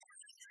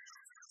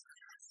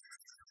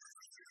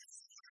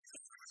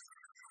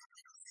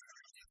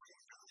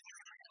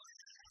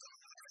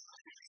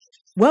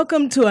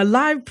Welcome to a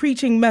live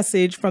preaching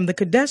message from the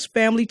Kadesh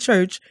Family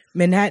Church,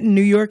 Manhattan,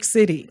 New York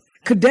City.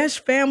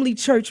 Kadesh Family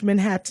Church,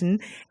 Manhattan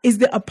is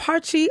the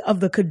eparchy of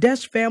the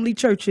Kadesh Family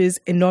Churches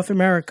in North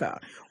America,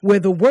 where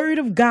the Word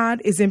of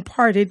God is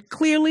imparted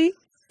clearly,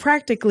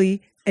 practically,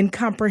 and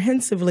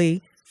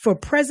comprehensively for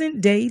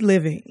present-day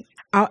living.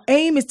 Our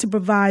aim is to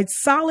provide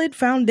solid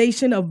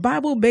foundation of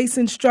Bible-based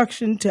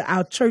instruction to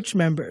our church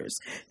members,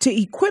 to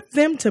equip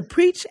them to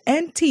preach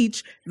and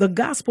teach the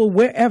gospel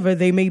wherever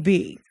they may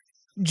be.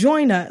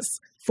 Join us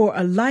for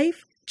a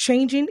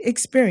life-changing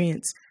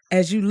experience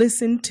as you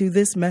listen to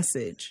this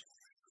message.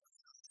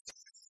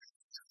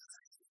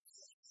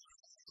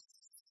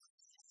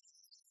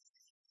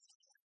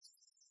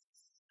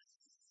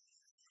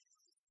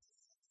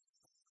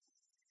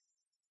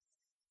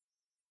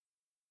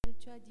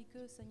 Tu as dit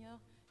que, Seigneur,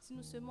 si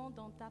nous semons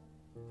dans ta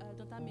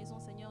maison,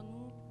 Seigneur,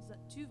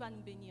 tu vas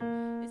nous bénir.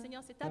 Et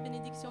Seigneur, c'est ta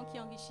bénédiction qui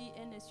enrichit,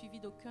 elle n'est suivie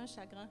d'aucun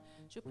chagrin.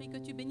 Je prie que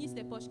tu bénisses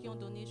les poches qui ont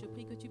donné. Je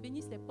prie que tu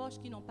bénisses les poches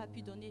qui n'ont pas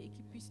pu donner et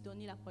qui puissent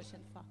donner la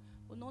prochaine fois.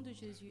 Au nom de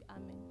Jésus,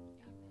 Amen.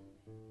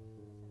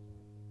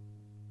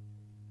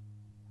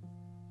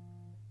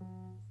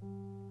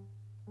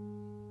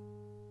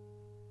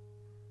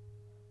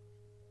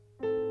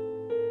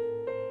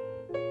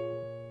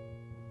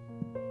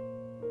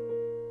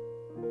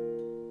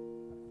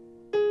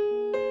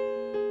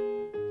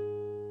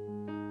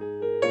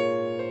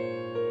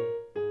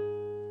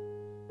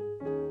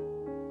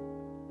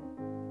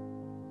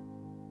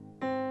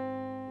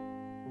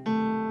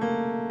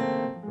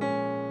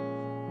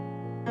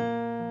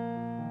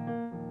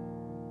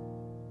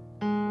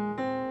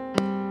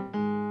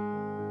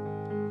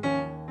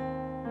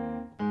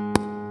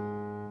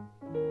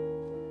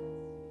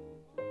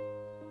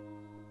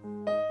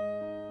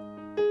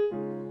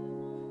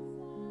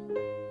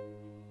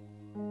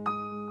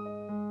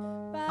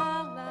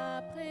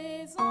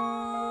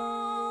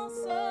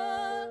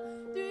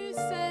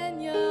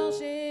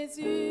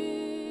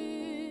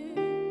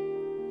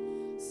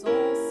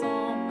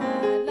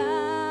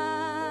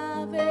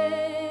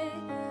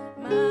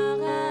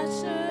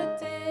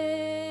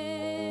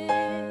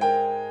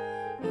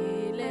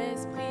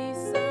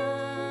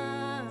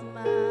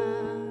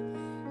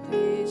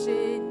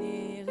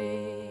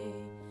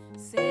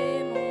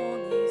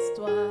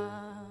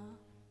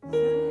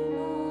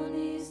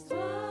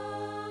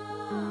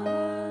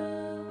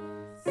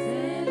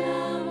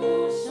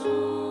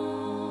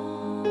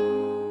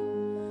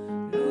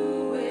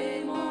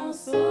 Louez mon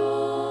sauveur.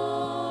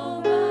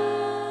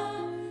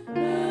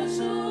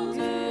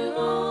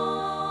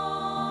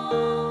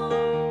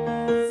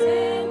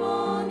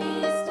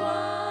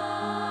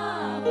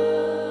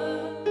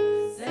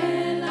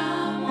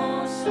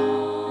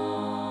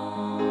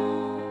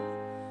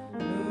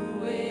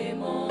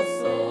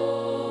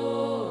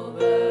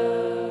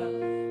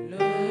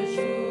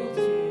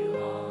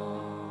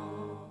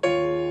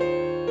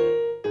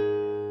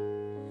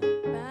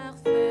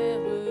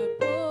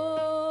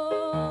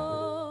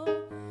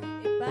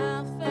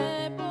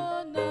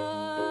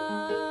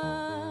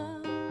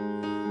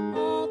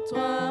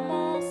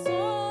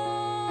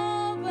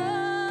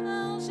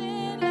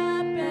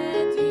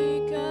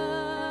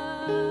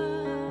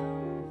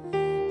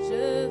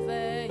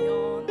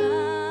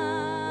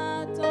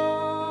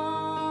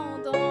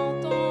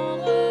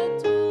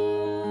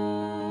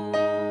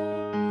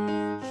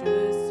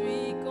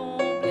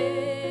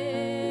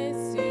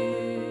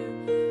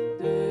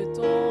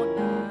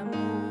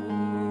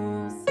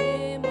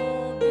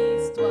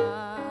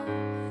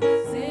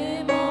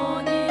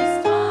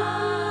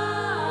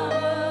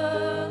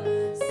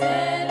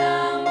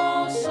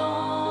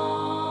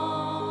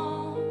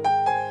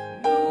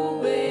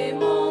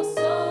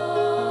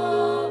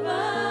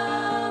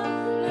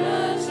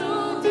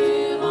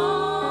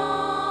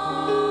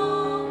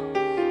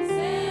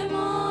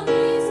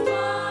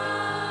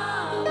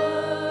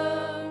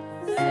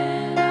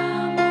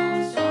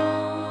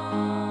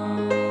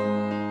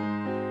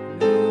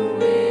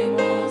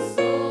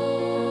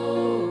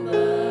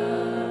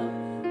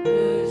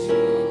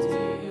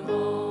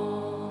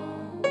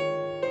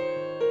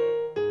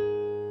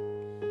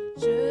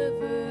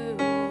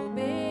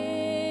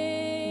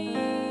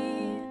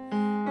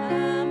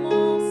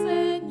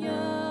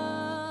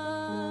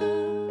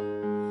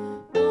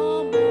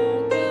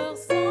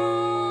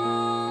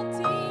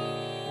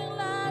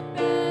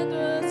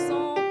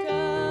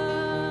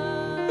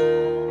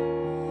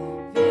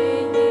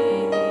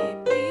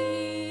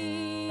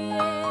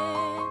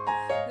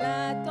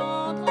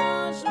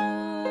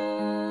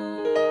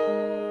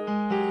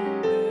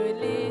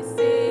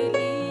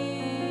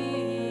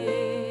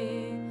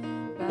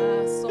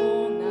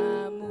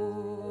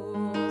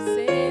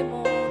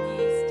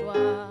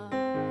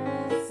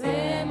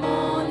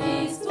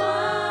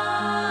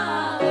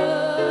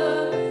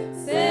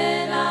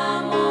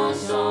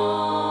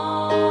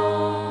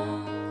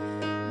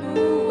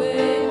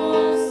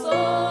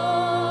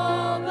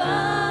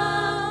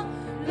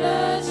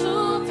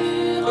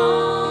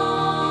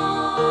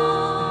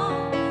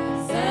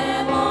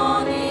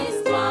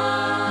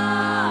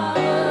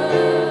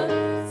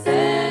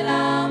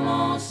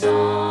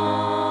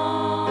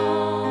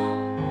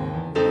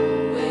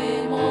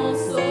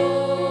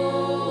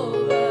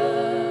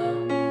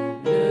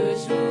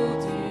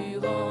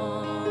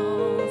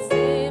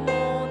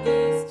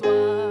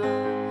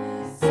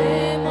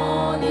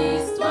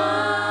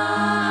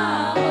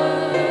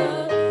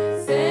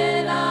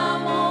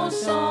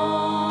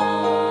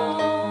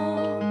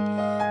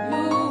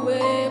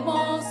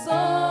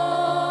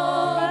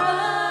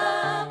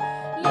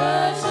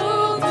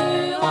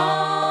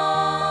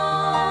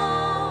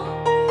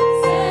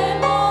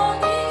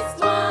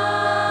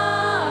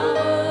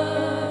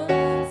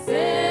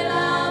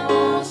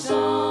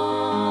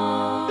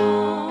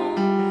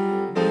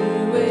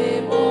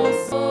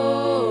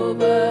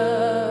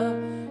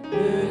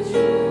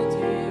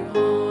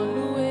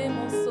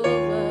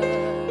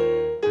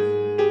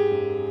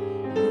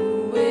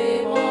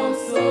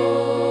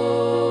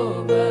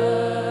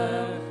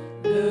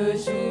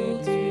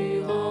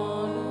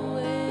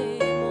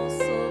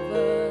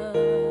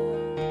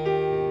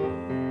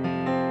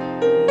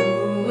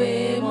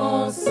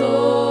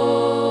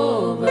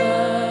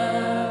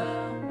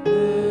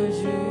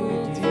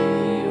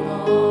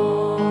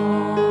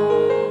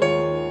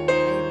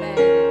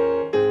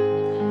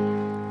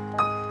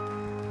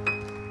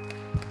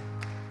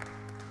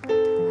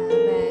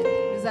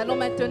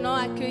 maintenant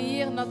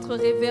accueillir notre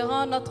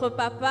révérend, notre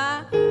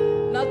papa,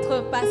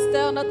 notre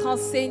pasteur, notre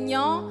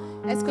enseignant.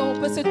 Est-ce qu'on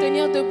peut se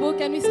tenir debout?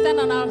 Can we stand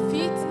on our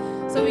feet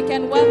so we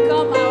can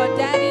welcome our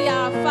daddy,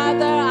 our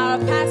father, our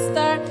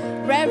pastor,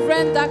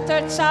 Reverend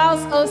Dr.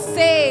 Charles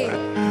Osei.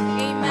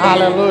 Amen.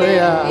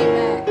 Hallelujah.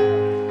 Amen.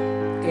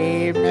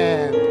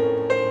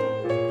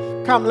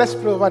 Amen. Come, let's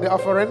pray over the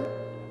offering.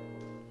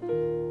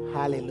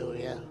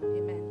 Hallelujah.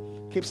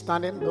 Amen. Keep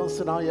standing. Don't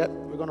sit down yet.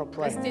 We're going to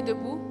pray. Restez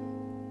debout.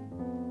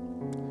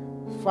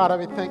 Father,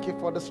 we thank you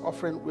for this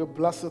offering. We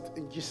bless it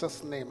in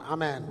Jesus' name.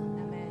 Amen.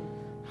 Amen.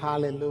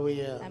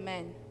 Hallelujah.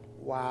 Amen.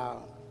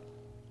 Wow.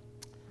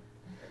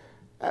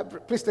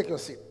 Please take your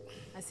seat.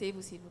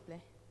 Asseyez-vous, s'il vous plaît.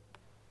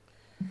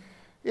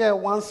 Yeah,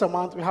 once a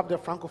month we have the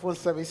Francophone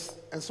service,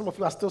 and some of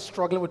you are still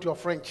struggling with your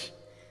French.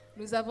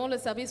 Nous avons le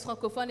service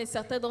francophone et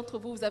certains d'entre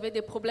vous, vous avez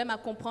des problèmes à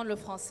comprendre le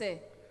français.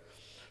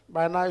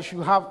 By now, you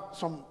should have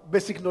some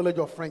basic knowledge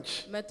of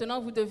French. Maintenant,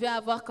 vous devez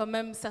avoir quand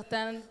même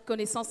certaines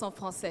connaissances en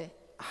français.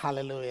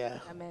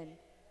 Hallelujah. Amen.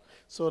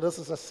 So this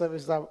is a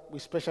service that we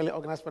specially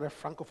organize for the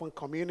Francophone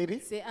community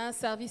C'est un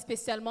service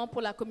spécialement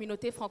pour la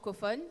communauté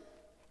francophone,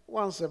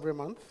 once every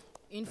month.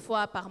 une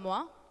fois par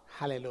mois.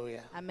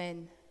 Hallelujah.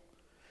 Amen.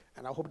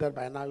 And I hope that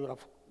by now you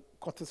have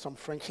gotten some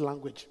French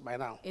language by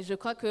now. Et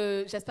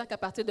j'espère qu'à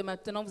partir de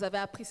maintenant, vous avez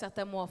appris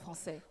certains mots en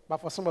français.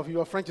 But for some of you,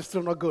 your French is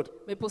still not good.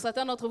 Mais pour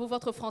certains d'entre vous,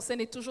 votre français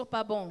n'est toujours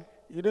pas bon.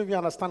 You don't even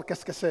understand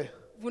qu'est-ce que c'est.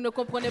 Vous ne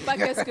comprenez pas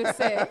qu'est-ce que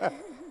c'est.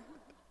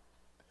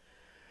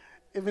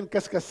 Even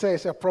qu'est-ce que c'est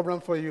is a problem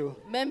for you.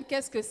 Même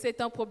qu'est-ce que c'est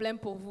un problème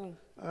pour vous.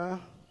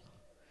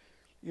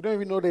 You don't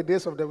even know the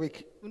days of the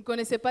week. Vous ne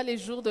connaissez pas les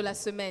jours de la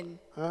semaine.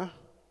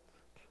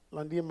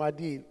 Lundi,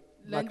 mardi,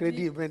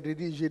 mercredi,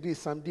 vendredi, jeudi,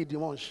 samedi,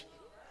 dimanche.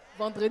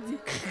 Vendredi.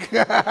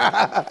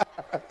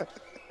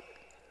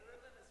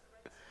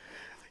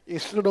 You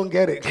still don't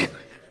get it.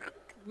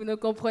 Vous ne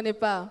comprenez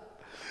pas.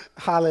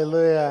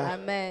 Hallelujah.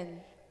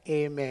 Amen.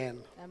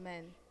 Amen.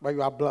 Amen. But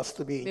you are blessed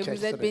to be in Mais church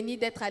vous êtes today. bénis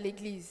d'être à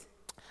l'église.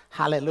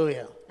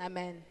 Hallelujah.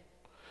 Amen.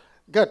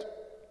 Good.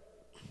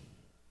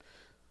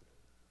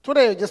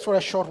 Today, just for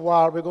a short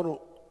while, we're going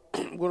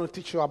to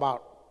teach you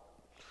about.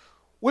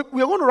 We're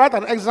going to write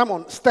an exam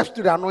on steps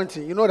to the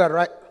anointing. You know that,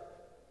 right?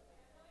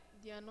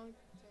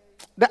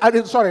 The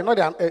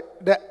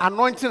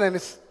anointing and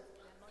its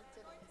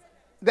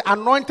the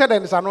anointed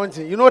and its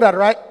anointing. You know that,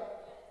 right?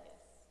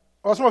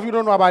 Or some of you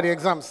don't know about the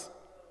exams.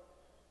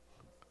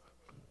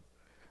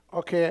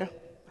 Okay.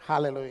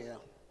 Hallelujah.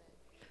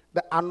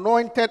 The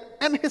anointed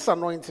and his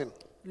anointing.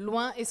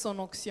 Loin est son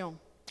onction.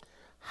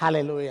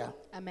 Hallelujah.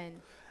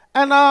 Amen.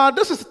 And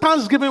this is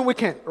Thanksgiving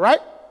weekend, right?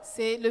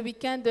 C'est le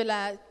week-end de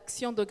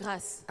l'action de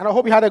grâce. And I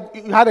hope you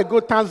had a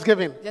good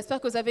Thanksgiving.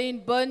 J'espère que vous avez une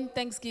bonne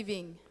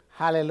Thanksgiving.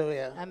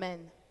 Hallelujah. Amen.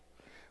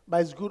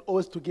 But it's good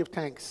always to give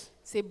thanks.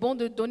 C'est bon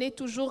de donner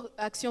toujours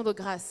action de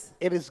grâce.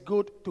 It is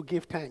good to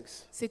give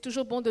thanks. C'est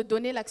toujours bon de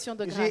donner l'action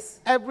de You see,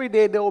 grâce. every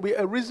day there will be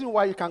a reason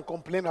why you can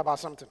complain about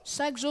something.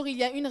 Chaque jour, il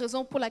y a une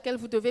raison pour laquelle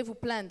vous devez vous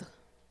plaindre.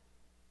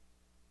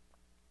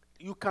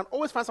 You can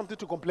always find something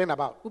to complain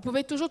about. Vous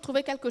pouvez toujours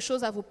trouver quelque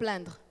chose à vous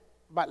plaindre.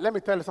 But let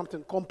me tell you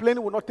something.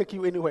 Complaining will not take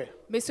you anywhere.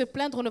 Mais se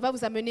plaindre ne va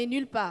vous amener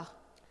nulle part.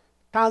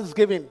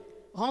 Thanksgiving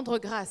Rendre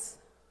grâce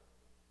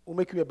will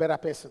make you a better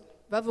person.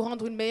 va vous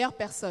rendre une meilleure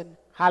personne.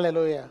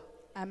 Hallelujah.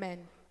 Amen.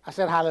 I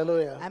said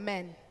hallelujah.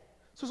 Amen.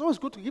 So it's always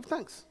good to give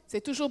thanks.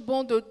 C'est toujours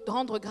bon de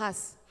rendre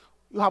grâce.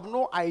 You have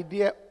no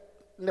idea.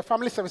 In the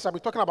family service, I'll be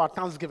talking about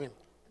Thanksgiving.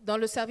 Dans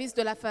le service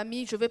de la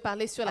famille, je vais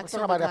parler sur I'm l'action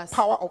talking de about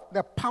grâce.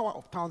 the power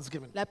of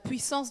Thanksgiving. La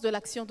puissance de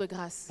l'action de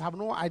grâce. You have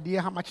no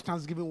idea how much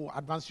Thanksgiving will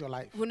advance your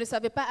life. Vous ne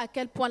savez pas à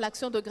quel point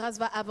l'action de grâce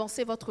va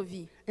avancer votre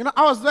vie. You know,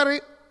 I was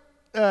very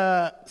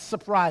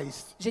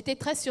surprised J'étais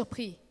très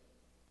surpris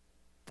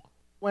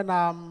when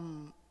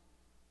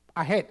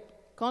I heard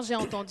quand j'ai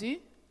entendu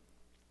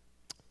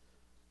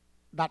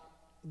that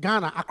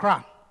Ghana,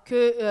 Accra,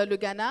 que le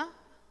Ghana,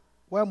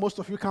 where most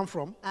of you come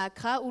from, à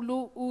Accra,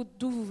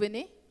 d'où vous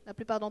venez, la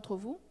plupart d'entre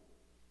vous,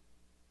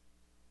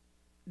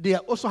 they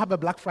also have a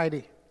Black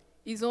Friday.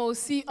 ils ont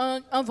aussi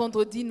un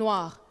vendredi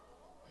noir.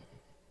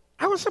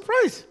 I was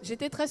surprised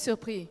J'étais très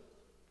surpris.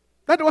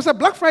 that there was a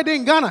Black Friday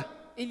in Ghana.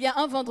 Il y a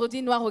un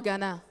vendredi noir au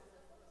Ghana.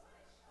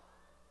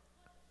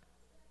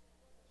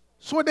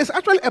 So there's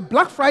actually a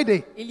Black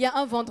Friday Il y a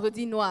un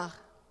vendredi noir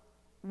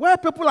where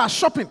people are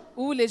shopping.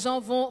 où les gens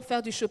vont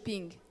faire du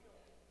shopping.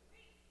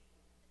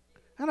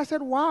 And I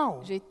said,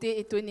 wow, J'ai été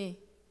étonnée.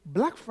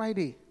 Black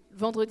Friday,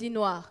 Vendredi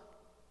noir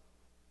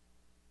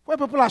where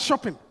people are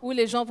shopping. où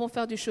les gens vont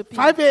faire du shopping.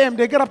 5 a.m.,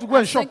 they get up to go À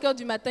and shop. 5 heures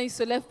du matin, ils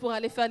se lèvent pour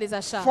aller faire les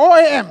achats. 4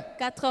 a.m.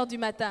 4 heures du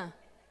matin.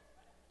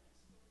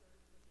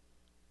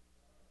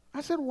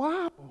 I said,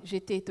 wow.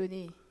 J'étais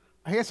étonnée.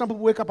 I hear some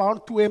people wake up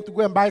around 2 a.m. to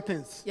go and buy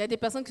things. Il y a des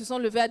personnes qui se sont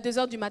levées à 2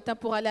 heures du matin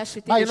pour aller acheter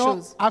But des you know,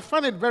 choses. I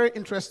found it very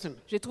interesting.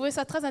 J'ai trouvé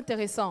ça très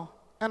intéressant.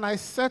 And I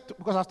said,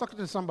 because I was talking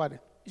to somebody,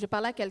 Je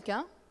parlais à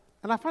quelqu'un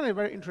and I found it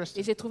very et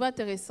interesting j'ai trouvé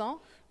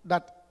intéressant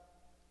that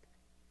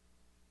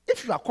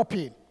if you are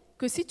copying,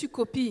 que si tu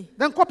copies,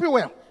 then copy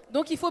well.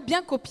 donc il faut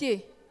bien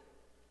copier.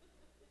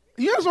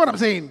 You understand what I'm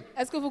saying?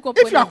 Est-ce que vous If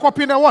comprenez? you are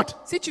copying, then what?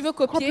 Si tu veux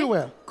Copy copier,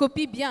 well.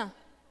 copie bien.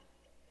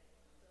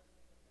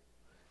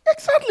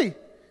 Exactly.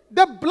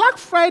 The Black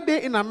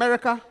Friday in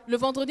America Le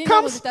vendredi noir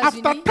aux comes after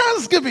États-Unis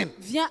Thanksgiving.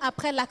 vient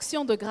après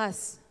l'action de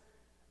grâce.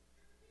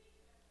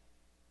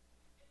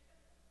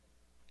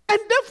 And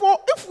therefore,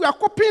 if we are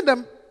copying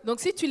them, Donc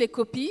si tu les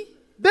copies,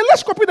 then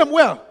let's copy them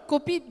well.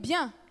 copie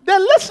bien. Then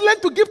let's learn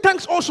to give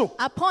thanks also.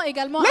 Apprends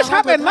également Let's à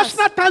have rendre a grâce.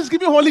 national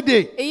Thanksgiving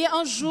holiday. Ayez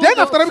un jour Then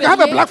after that, we can have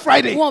a férié Black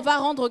Friday. où on va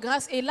rendre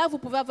grâce. Et là, vous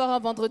pouvez avoir un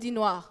vendredi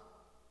noir.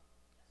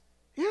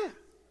 Yeah.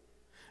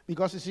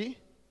 Because you see,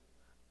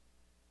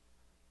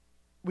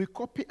 we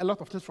copy a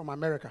lot of things from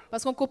America.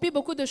 Parce qu'on copie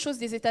beaucoup de choses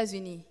des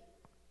États-Unis.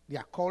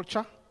 Their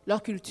culture,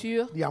 Leur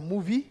culture, their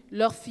movie,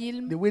 leurs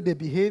films, the way they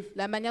behave,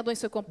 la manière dont ils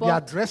se their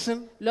comportent,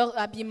 dressing. leur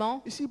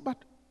habillement. You see, but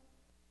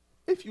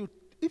if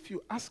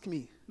you ask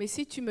me, Mais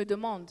si tu me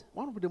demandes,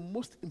 one of the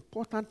most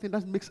important things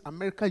that makes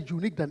America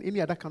unique than any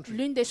other country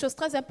l'une des choses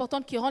très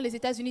importantes qui rend les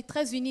États-Unis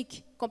très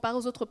uniques comparé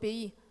aux autres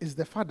pays, is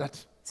the fact that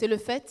c'est le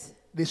fait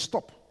they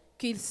stop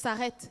qu'ils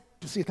s'arrêtent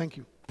to say thank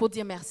you. pour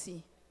dire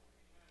merci.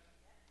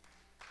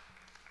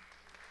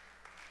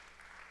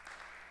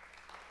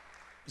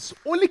 It's the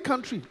only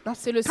country that's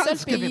C'est le seul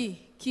Thanksgiving.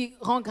 pays qui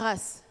rend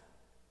grâce.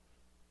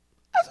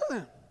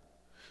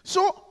 That's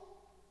all.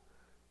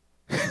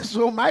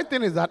 So my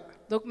thing is that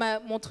Donc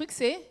mon truc,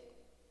 c'est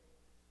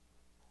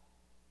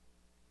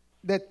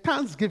the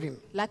Thanksgiving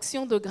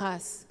l'action de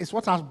grâce. is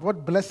what has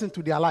brought blessing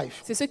to their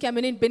life. C'est ce qui a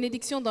mené une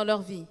bénédiction dans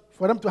leur vie,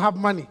 For them to have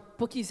money,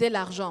 pour qu'ils aient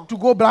l'argent, to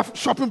go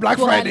shopping Black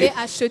pour aller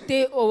Friday.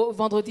 acheter au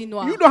vendredi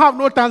noir. You don't have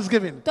no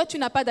Thanksgiving. Toi, tu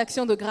n'as pas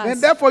d'action de grâce.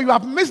 And therefore you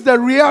have missed the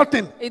real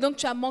thing. Et donc,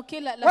 tu as manqué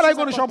la What are you chose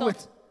going to shop importante.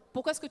 with?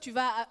 Pourquoi est-ce que tu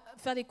vas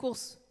faire des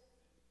courses?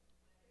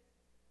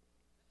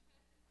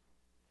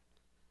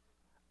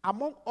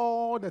 Among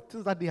all the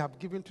things that they have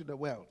given to the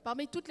world,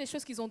 Parmi toutes les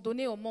choses qu'ils ont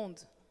données au monde,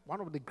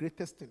 one of the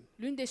greatest things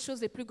l'une des choses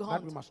les plus that we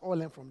grandes must all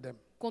learn from them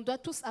qu'on doit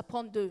tous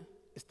apprendre d'eux,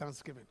 is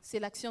Thanksgiving. c'est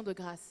l'action de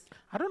grâce.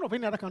 I don't know of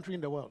any other country in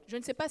the world Je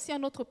ne sais pas si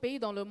un autre pays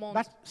dans le monde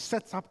that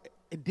sets up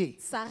a day.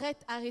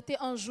 arrêter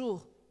un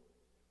jour.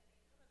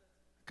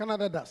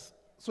 Canada does.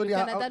 So Le they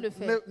are, Canada le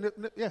fait.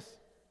 yes.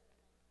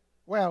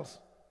 Where else?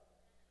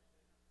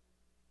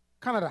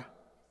 Canada.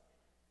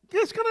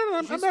 Yes, Canada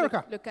and Juste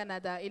America. le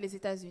Canada et les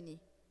États-Unis.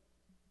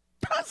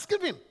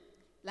 Thanksgiving.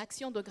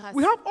 L'action de grâce.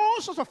 We have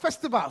all sorts of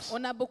festivals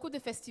On a beaucoup de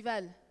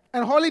festivals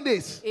and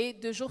holidays. et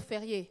de jours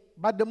fériés.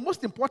 But the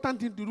most important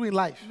thing to do in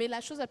life, Mais la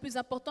chose la plus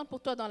importante pour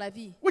toi dans la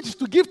vie, which is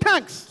to give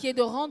thanks, qui est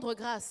de rendre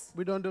grâce,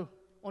 we don't do.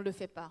 on ne le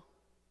fait pas.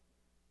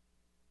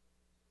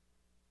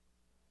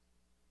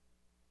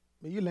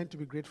 May you learn to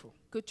be grateful.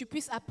 Que tu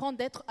puisses apprendre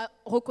d'être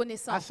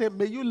reconnaissant. I say,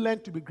 may you learn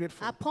to be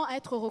grateful. Apprends à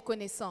être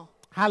reconnaissant.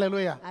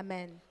 Hallelujah.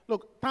 Amen.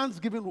 Look,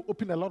 Thanksgiving will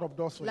open a lot of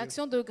doors for you.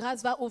 L'action de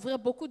grâce va ouvrir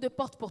beaucoup de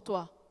portes pour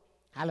toi.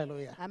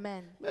 Hallelujah.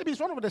 Amen. Maybe it's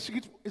one of the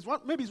secrets.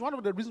 Maybe it's one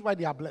of the reasons why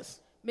they are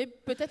blessed. Mais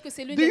peut-être que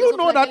c'est l'une Do des you raisons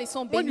pour know laquelle ils that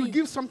sont when you bénis.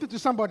 give something to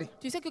somebody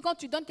Tu sais que quand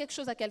tu donnes quelque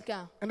chose à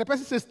quelqu'un and the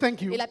person says thank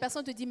you, et la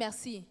personne te dit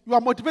merci, you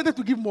are motivated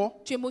to give more?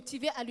 tu es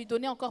motivé à lui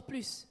donner encore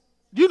plus.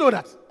 Do you know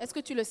that? Est-ce que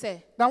tu le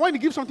sais? That when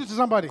you give something to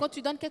somebody Quand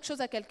tu donnes quelque chose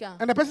à quelqu'un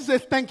and the person says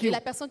thank et you, la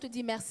personne te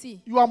dit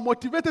merci, you are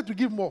motivated to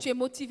give more. tu es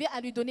motivé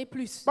à lui donner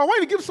plus. But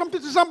when you give something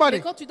to Mais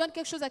somebody quand tu donnes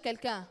quelque chose à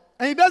quelqu'un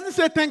and he doesn't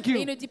say thank et il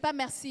you, ne dit pas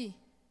merci,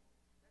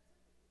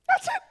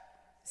 that's it.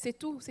 c'est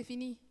tout, c'est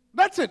fini.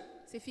 That's it.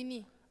 C'est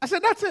fini. I said,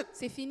 that's it.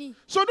 C'est fini.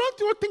 So don't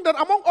you think that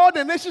among all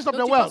the nations of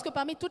Donc the tu penses world, que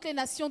parmi toutes les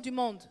nations du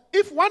monde,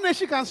 if one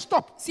nation can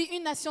stop si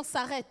une nation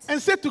s'arrête and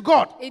say to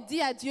God, et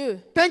dit à Dieu,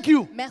 thank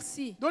you,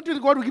 merci, don't you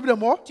think God will give them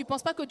more? tu ne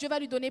penses pas que Dieu va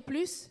lui donner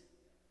plus?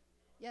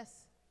 Yes.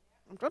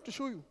 I'm trying to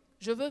show you.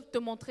 Je veux te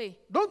montrer.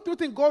 Don't you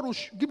think God will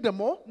give them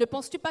more? Ne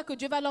penses-tu pas que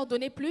Dieu va leur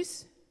donner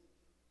plus?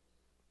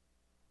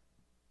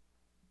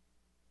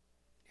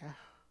 Yeah.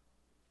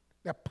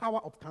 The power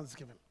of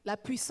thanksgiving. La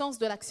puissance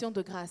de l'action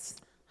de grâce.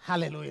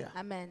 Hallelujah.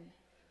 Amen.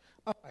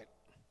 All right.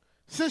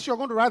 Since you're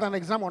going to write an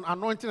exam on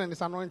anointing and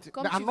its anointing,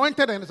 Comme the tu-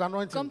 anointed and its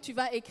anointing, Comme tu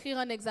vas écrire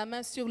un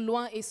examen sur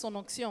l'oint et son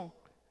onction,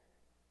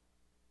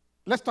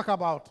 let's talk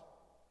about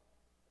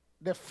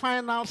the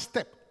final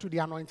step to the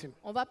anointing.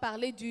 on va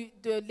parler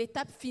de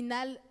l'étape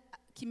finale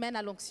qui mène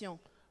à l'onction.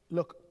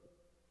 Look,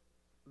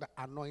 the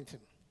anointing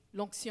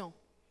L'onction,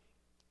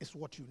 is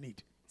what you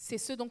need. c'est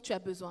ce dont tu as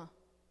besoin.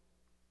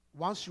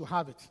 Once you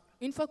have it,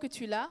 Une fois que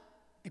tu l'as,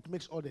 it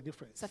makes all the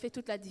difference. ça fait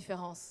toute la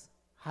différence.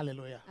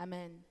 Hallelujah.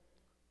 Amen.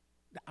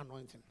 The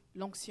anointing.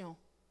 L'onction,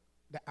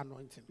 The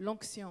anointing.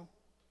 l'onction,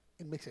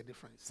 It makes a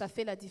difference. ça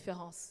fait la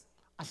différence.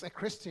 As a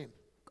Christian,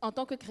 En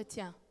tant que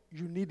chrétien,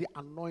 you need the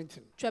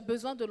anointing. tu as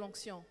besoin de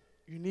l'onction.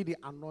 You need the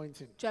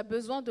anointing Tu as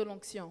besoin de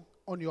l'onction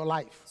on your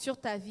life. sur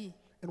ta vie.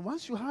 And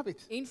once you have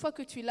it, Et une fois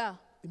que tu l'as,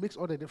 it makes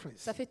all the difference.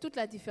 ça fait toute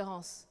la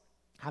différence.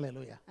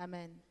 Hallelujah.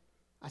 Amen.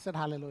 I said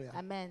hallelujah.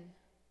 Amen.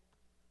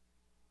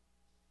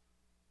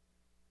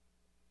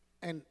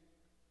 And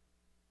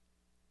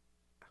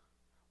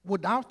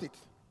without it,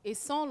 Et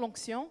sans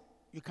l'onction,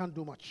 you can't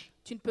do much.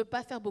 tu ne peux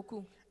pas faire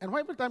beaucoup. And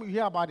every time you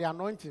hear about the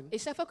anointing, Et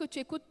chaque fois que tu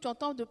écoutes, tu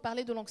entends de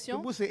parler de l'onction,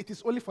 people say it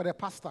is only for the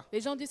pastor.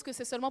 les gens disent que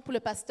c'est seulement pour le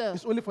pasteur,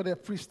 It's only for the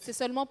priest. c'est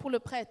seulement pour le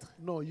prêtre.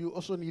 No, you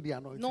also need the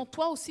anointing. Non,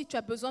 toi aussi, tu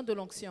as besoin de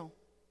l'onction.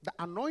 The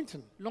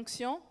anointing,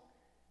 L'onction,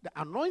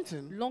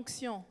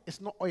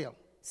 is not oil.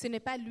 ce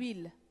n'est pas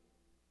l'huile.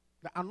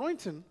 The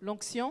anointing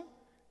L'onction,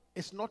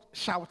 is not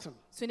shouting.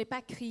 ce n'est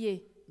pas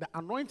crier. The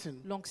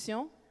anointing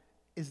L'onction,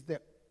 is the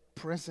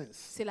presence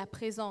c'est la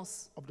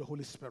présence of the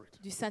Holy Spirit.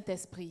 du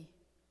Saint-Esprit.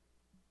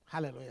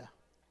 Hallelujah.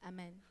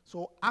 Amen.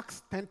 So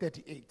Acts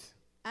 10:38.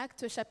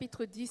 Acte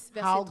chapitre 10,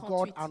 How verset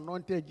God 38.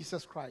 anointed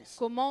Jesus Christ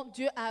Comment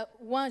Dieu a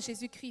oint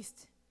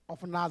Jésus-Christ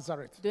of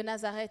Nazareth de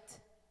Nazareth,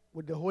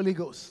 with the Holy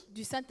Ghost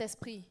du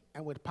Saint-Esprit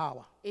and with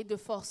power. et de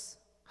force.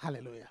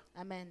 Hallelujah.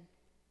 Amen.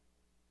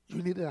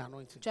 You need an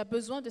anointing. Tu as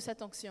besoin de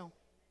cette onction.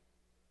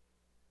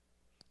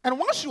 And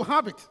once you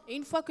have it, Et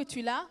une fois que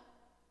tu l'as,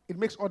 it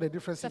makes all the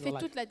difference ça in fait your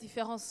life. toute la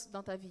différence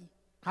dans ta vie.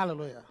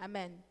 Hallelujah.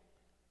 Amen.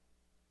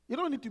 You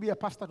don't need to be a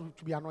pastor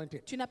to be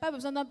anointed. Tu n'as pas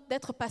besoin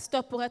d'être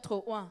pasteur pour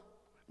être oint.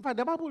 In fact,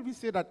 the Bible even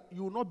says that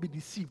you will not be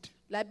deceived.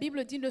 La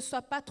Bible dit ne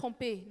sois pas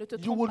trompé, ne te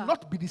You trompe will pas.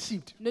 not be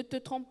deceived Ne te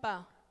trompe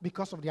pas.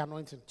 because of the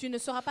anointing. Tu ne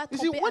seras pas You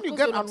see, trompé à when you cause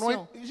get de l'onction.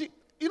 anointed,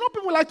 you know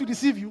people like to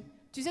deceive you.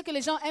 Tu sais que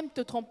les gens aiment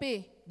te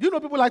tromper. Do you know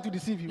people like to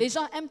deceive you? Les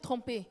gens aiment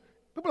tromper.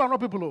 People are not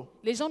people, oh.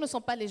 Les gens ne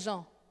sont pas les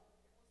gens.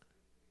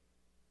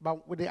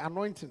 But with the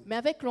anointing, Mais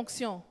avec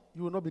l'onction,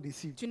 you will not be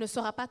deceived. tu ne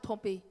seras pas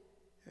trompé.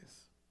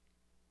 Yes.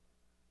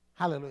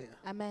 Hallelujah.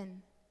 Amen.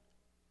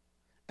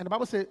 And the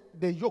Bible says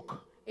the yoke,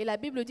 Et la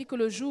Bible dit que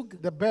le joug,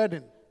 the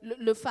burden,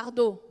 le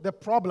fardeau, the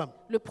problem,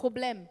 le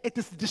problème it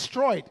is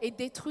destroyed est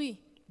détruit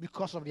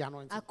because of the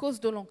anointing. à cause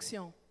de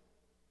l'onction.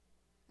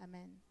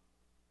 Amen.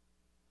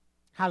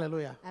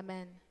 Hallelujah.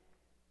 Amen.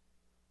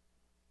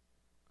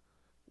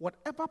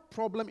 Whatever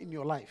problem in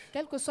your life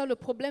Quel que soit le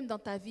problème dans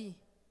ta vie,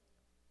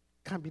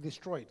 can be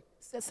destroyed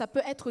ça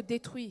peut être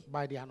détruit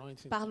by the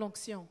anointing. par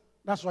l'onction.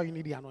 That's why you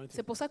need the anointing.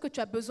 C'est pour ça que tu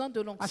as besoin de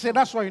I l'onction. said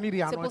that's why you need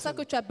the C'est pour ça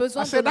que anointing. tu as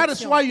besoin I de said that is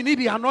l'onction. why you need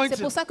the C'est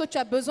anointing. pour ça que tu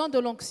as besoin de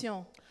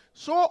l'onction.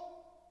 So,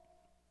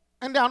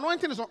 and the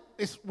anointing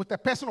is with the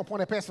person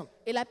upon a person.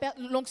 Et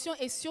l'onction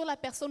est sur la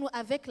personne ou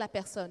avec la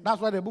personne.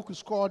 That's why the book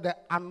is called The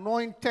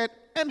Anointed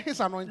and His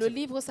Le Anointing.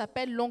 livre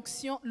s'appelle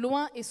L'onction,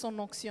 loin et son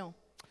onction.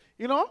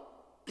 You know,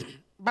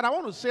 but I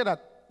want to say that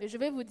Et je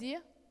vais vous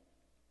dire,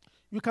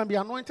 you can be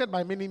anointed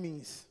by many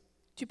means.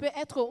 tu peux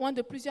être oint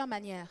de plusieurs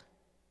manières.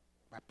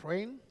 By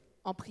praying,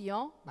 En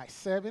priant, by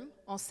serving,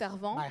 en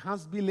servant, by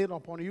hands being laid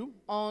upon you.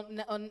 en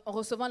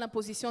recevant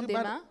l'imposition See, des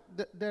but mains.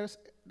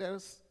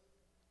 there's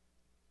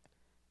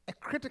a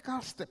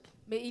critical step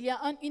Mais il y a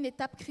une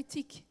étape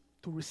critique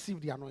to receive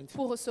the anointing.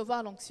 pour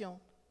recevoir l'onction.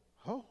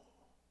 Oh.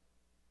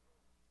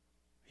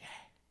 Yeah.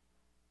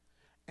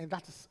 And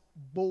that is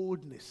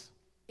boldness.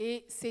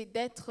 Et c'est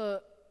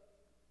d'être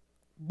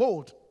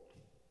Bold.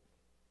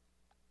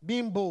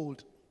 Being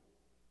bold.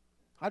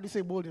 How do you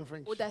say bold in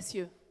French?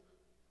 audacieux.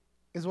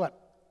 Is what?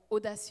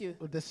 Audacieux.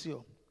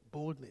 Audacieux.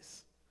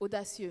 Boldness.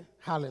 Audacieux.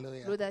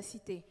 Hallelujah.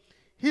 L'audacité.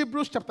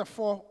 Hebrews chapter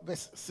 4,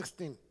 verse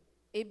 16.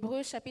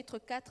 Hébreux chapitre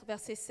 4,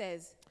 verset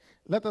 16.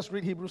 Let us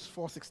read Hebrews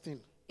 4, 16.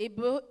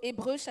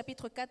 Hébreux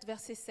chapitre 4,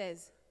 verset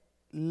 16.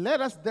 Let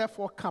us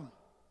therefore come.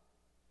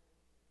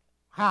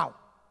 How?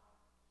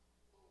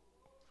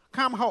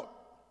 Come how?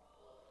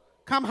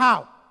 Come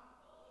how?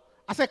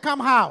 I said,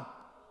 come how?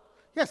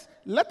 Yes,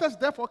 let us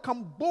therefore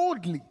come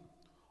boldly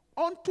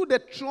unto the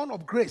throne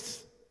of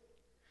grace,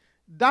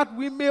 that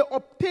we may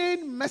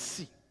obtain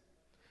mercy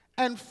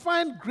and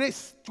find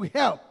grace to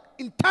help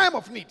in time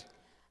of need.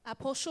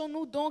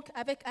 Approchons-nous donc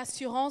avec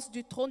assurance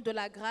du trône de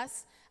la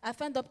grâce,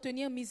 afin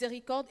d'obtenir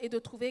miséricorde et de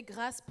trouver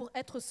grâce pour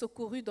être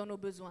secourus dans nos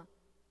besoins.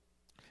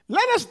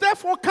 Let us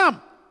therefore come.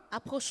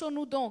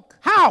 Approchons-nous donc.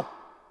 How?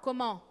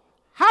 Comment?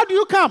 How do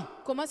you come?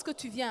 Comment est-ce que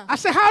tu viens? I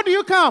said, how do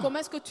you come? Comment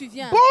est-ce que tu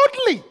viens?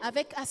 Boldly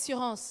Avec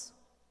assurance,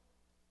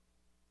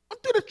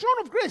 unto the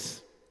throne of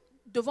grace.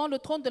 devant le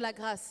trône de la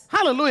grâce.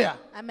 Hallelujah.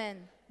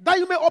 Amen. That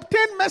you may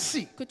obtain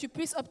mercy Que tu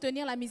puisses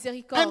obtenir la and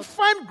miséricorde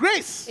find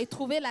grace. et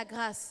trouver la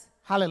grâce.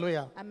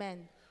 Hallelujah.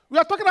 Amen. We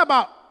are talking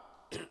about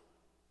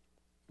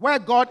where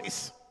God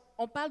is.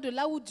 On parle de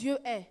là où Dieu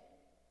est,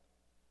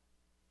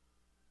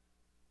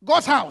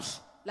 God's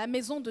house. la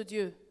maison de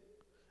Dieu.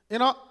 You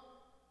know,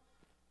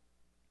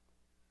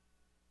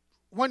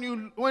 when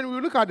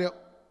we look at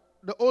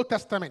the Old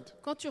Testament,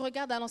 Quand tu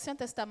regardes dans l'Ancien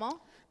Testament,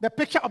 the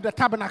picture of the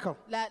tabernacle,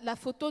 la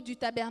photo du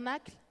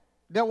tabernacle,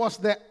 there was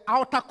the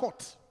outer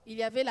court. il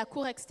y avait la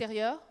cour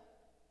extérieure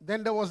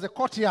Then there was the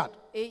courtyard.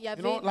 et il y You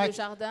avait know, le like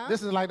jardin.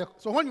 this is like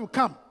so when you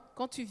come,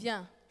 Quand tu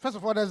viens, first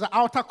of all, there's the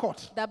outer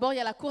court. d'abord il y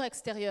a la cour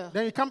extérieure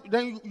Then you come,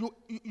 then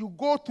you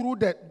go through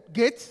the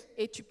gate.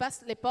 et tu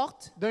passes les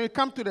portes Then you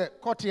come to the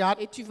courtyard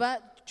et tu vas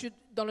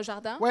dans le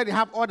jardin where they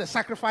have all the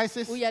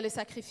sacrifices. où il y a les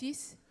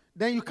sacrifices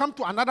Then you come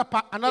to another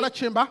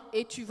chamber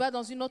et tu vas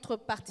dans une autre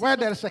partie where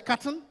there's a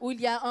curtain. où il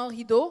y a un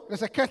rideau.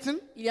 There's a curtain.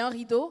 Il y a un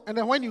rideau And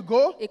then when you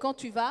go et quand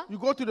tu vas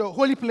to the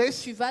holy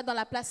place dans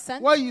la place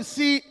sainte where you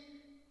see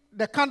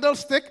the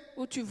candlestick,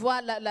 où tu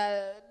vois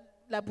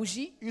la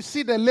bougie, you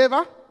see the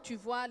laver, tu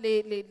vois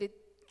les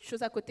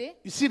choses à côté,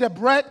 you see the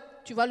bread.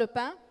 tu vois le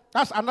pain.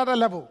 That's another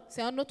level.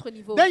 C'est un autre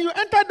niveau. Then you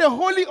enter the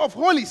Holy of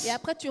Holies. Et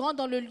après, tu rentres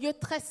dans le lieu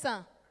très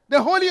saint. The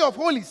Holy of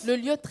Holies. Le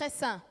lieu très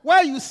saint,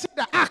 Where you see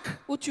the ark.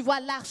 où tu vois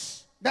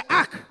l'arche. The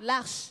ark.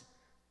 L'arche.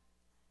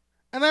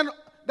 And then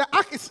the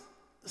ark is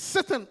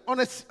sitting on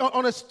a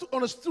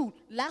stool.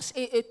 L'arche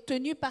est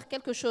tenue par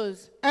quelque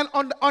chose. And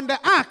on the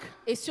ark,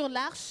 Et sur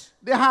l'arche,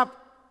 they have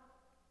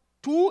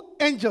 2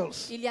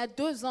 angels, il y a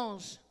 2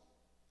 anges,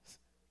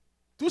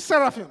 2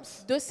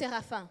 seraphims. 2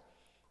 séraphins.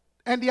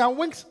 And their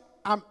wings,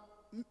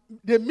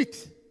 they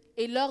meet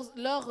Et leurs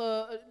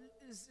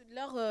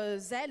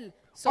ailes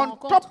se on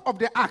rencontrent top of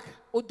the ark,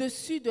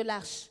 au-dessus de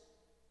l'arche,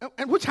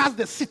 and which has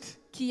the seat.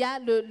 qui a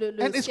le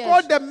And it's siège.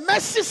 called the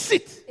mercy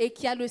seat. Et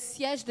qui a le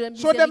siège de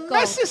So the miséricorde.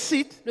 mercy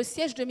seat Le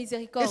siège de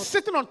miséricorde is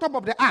sitting on top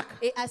of the ark.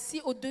 est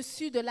assis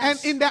au-dessus de And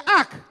l'arche. in the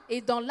ark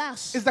Et dans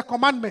l'arche, is the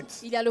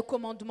commandments, il y a le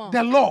commandement,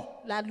 the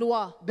law, la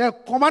loi, the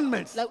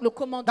commandments. le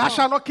commandement. Thou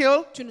shalt not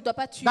kill, Tu ne dois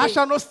pas tuer. thou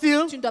shalt not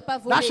steal, Tu ne dois pas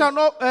thou voler. shalt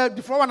not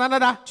defraud one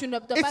another. Tu ne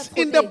dois pas It's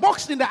in the frauder.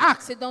 box in the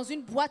ark. C'est dans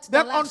une boîte dans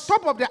Then on l'arche.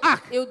 top of the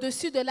ark Et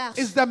au-dessus de l'arche,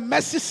 is the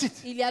mercy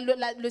seat. il y a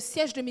le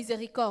siège de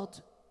miséricorde.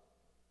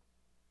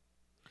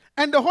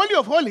 And the Holy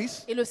of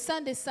Holies, Et le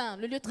Saint des Saints,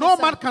 le lieu très no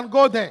saint, man can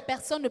go there.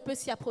 personne ne peut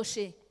s'y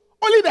approcher.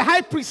 Only the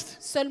high priest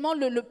Seulement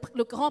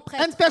le grand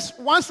prêtre, enters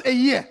once a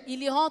year.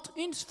 il y rentre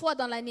une fois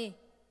dans l'année.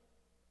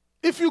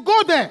 If you go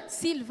there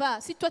S'il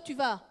va, si toi tu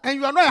vas, and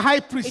you are not a high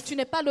et priest, tu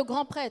n'es pas le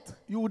grand prêtre,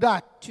 you will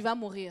die. tu vas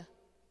mourir.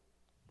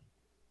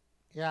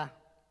 Yeah.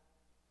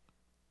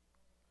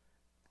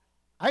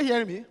 Are you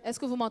hearing me? Est-ce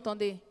que vous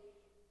m'entendez?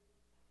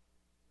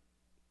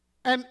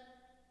 And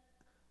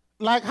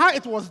like how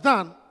it was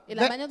done, Et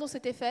la manière dont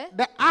c'était fait,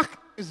 the ark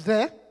is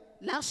there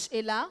l'arche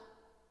est là,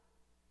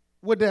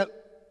 with the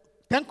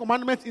 10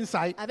 commandments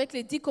inside, avec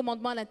les 10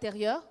 commandements à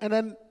l'intérieur, and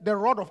then the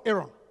rod of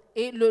Aaron.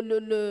 et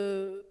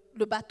le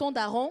bâton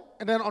d'Aaron,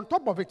 And then on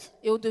top of it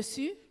et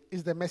au-dessus,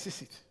 is the mercy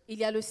seat. il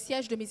y a le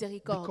siège de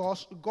miséricorde.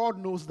 Because God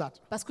knows that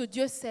Parce que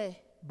Dieu sait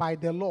by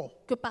the law,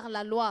 que par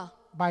la loi,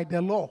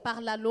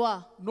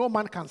 no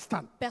man can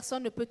stand.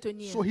 personne ne peut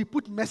tenir. So he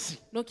put mercy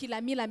Donc il a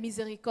mis la on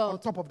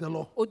miséricorde top of the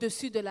law.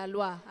 au-dessus de la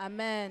loi.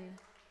 Amen.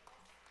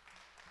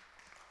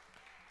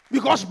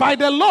 Because by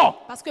the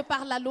law, Parce que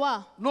par la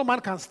loi, no man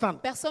can stand.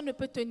 personne ne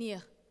peut tenir.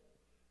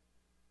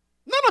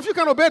 None of you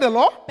can obey the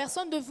law.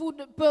 Personne de vous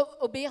ne peut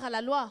obéir à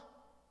la loi.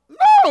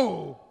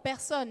 No.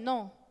 Personne,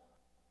 non.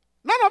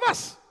 None of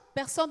us.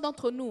 Personne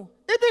d'entre nous.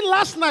 Even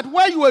last night,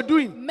 what you were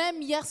doing,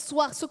 Même hier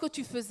soir, ce que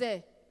tu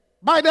faisais,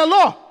 by the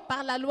law,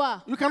 par la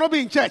loi, you cannot be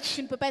in church.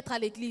 tu ne peux pas être à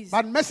l'église.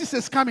 But mercy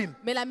says coming.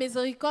 Mais la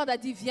miséricorde a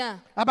dit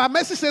viens. But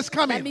mercy says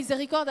La coming.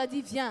 miséricorde a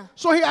dit viens.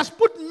 So he has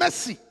put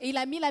mercy Et il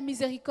a mis la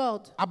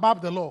miséricorde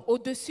above the law.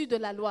 au-dessus de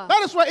la loi.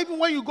 That is why even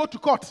when you go to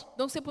court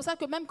Donc c'est pour ça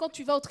que même quand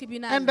tu vas au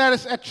tribunal and there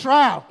is a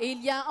trial et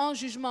il y a un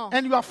jugement,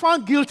 and you are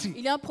found guilty,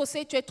 il y a un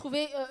procès, tu es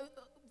trouvé,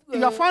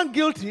 you are found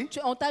guilty.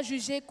 on t'a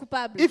jugé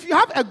coupable. If you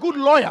have a good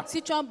lawyer, Si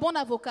tu as un bon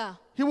avocat,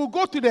 he will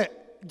go to the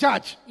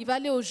judge il va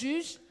aller au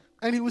juge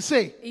and he will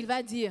say, et il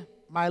va dire,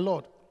 My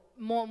Lord,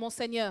 mon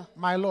Seigneur,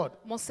 my Lord,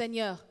 mon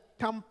Seigneur,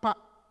 temper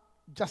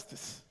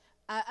justice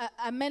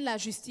amène la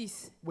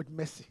justice with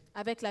mercy.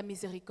 avec la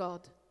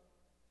miséricorde.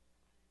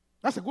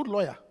 That's a good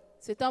lawyer.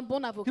 C'est un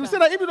bon He avocat. will say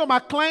that even though my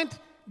client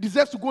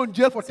deserves to go in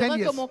jail for C'est 10 vrai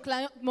years,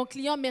 que mon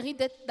client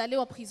mérite d'aller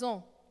en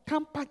prison,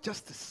 temper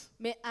justice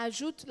mais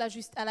ajoute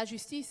à la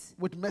justice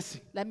with mercy.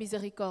 la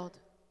miséricorde.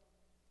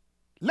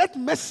 Let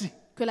mercy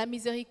Que la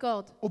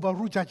miséricorde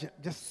overrule judgment.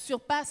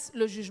 surpasse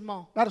le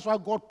jugement. That is why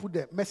God put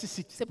the mercy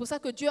seat C'est pour ça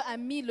que Dieu a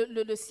mis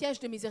le siège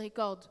de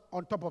miséricorde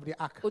on top of the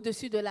ark.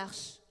 au-dessus de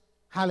l'arche.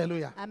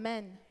 Hallelujah.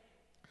 Amen.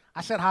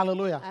 I said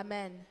hallelujah.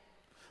 Amen.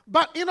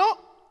 But you know,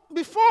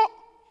 before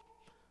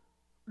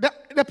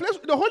the place,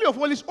 the Holy of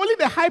Holies, only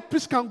the high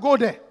priest can go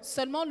there.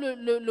 Seulement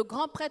le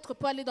grand prêtre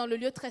peut aller dans le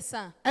lieu très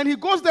saint. And he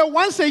goes there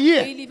once a Et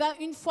year. il y va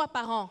une fois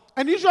par an.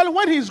 And usually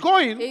when he's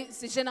going, Et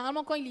c'est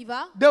généralement quand il y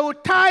va, they will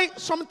tie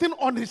something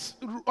on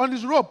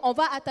his robe. on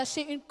va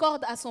attacher une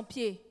corde à son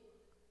pied.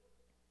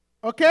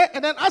 Okay?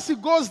 And then as he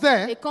goes Et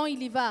there quand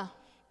il y va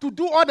to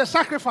do all the pour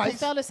sacrifice,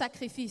 faire le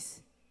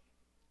sacrifice,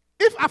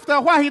 if after a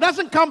while he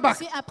doesn't come back,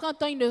 si après un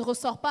temps il ne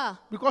ressort pas,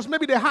 because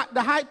maybe the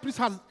high priest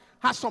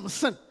has some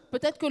sin,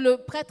 peut-être que le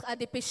prêtre a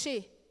des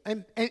péchés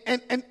and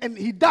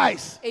he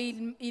dies, et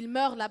il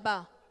meurt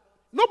là-bas.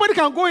 nobody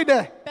can go in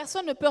there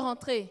Personne ne peut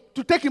rentrer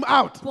to take him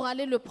out. pour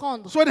aller le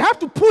prendre. So they have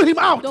to pull him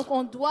out. Donc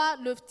on doit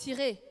le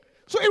tirer.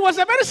 So it was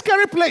a very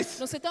scary place.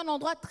 Donc c'était un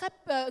endroit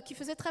qui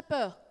faisait très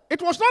peur.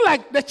 It was not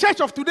like the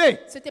church of today,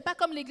 C'était pas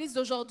comme l'église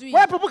d'aujourd'hui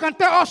where people can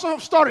tell all sorts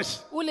of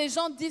stories où les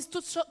gens disent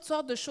toutes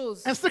sortes de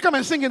choses and still come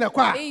and sing in the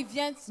choir. et ils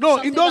viennent No,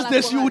 chanter in dans those la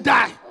days you will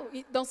chorale. die.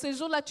 Oh, dans ces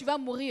jours-là, tu vas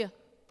mourir.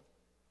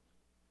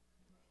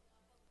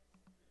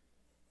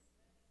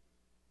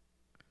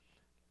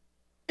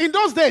 In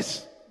those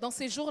days, Dans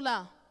ces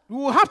jours-là, we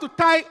will have to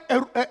tie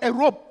a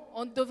rope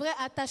on devrait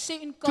attacher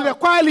une to the corde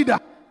choir leader.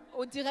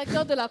 au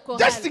directeur de la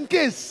chorale. Just in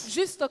case.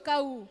 Juste au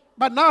cas où.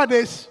 But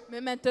nowadays,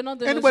 Mais maintenant,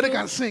 de nos anybody jours,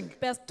 can sing.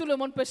 tout le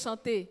monde peut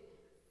chanter.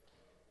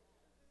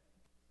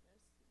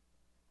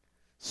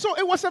 So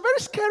it was a very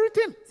scary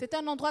thing. C'est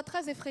un endroit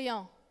très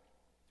effrayant.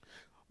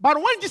 But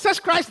when Jesus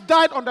Christ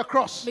died on the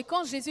cross, Mais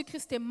quand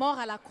Jésus-Christ est mort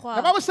à la croix,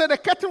 the Bible said the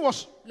curtain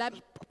was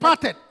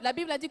parted. la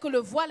Bible a dit que le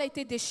voile a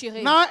été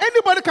déchiré. Now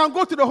anybody can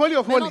go to the Holy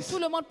of Maintenant, Holies tout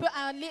le monde peut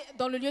aller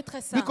dans le lieu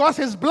très saint. because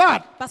his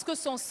blood Parce que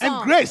son and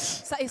sang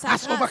grace et sa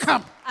has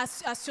overcome.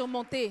 grâce a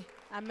surmonté.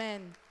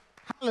 Amen.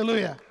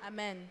 Hallelujah.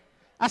 Amen.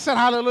 I said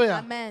hallelujah.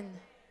 Amen.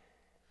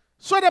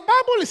 So the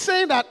Bible is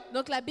saying that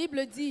Donc la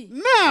Bible dit,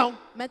 now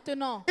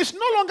maintenant, it's no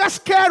longer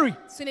scary.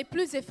 ce n'est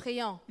plus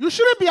effrayant. You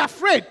shouldn't be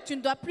afraid, Tu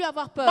ne dois plus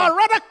avoir but peur.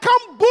 rather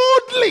come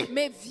boldly.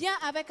 Mais viens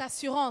avec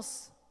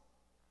assurance.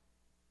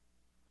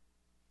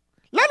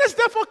 Let us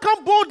therefore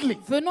come boldly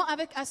Venons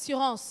avec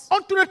assurance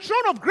unto the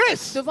throne of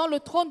grace devant le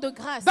trône de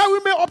grâce that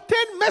we may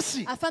obtain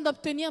mercy. afin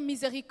d'obtenir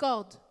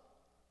miséricorde.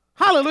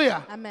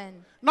 Hallelujah.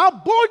 Amen. Now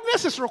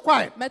boldness is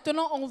required.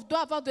 Maintenant, on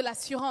doit avoir de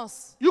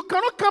l'assurance. You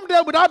cannot come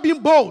there without being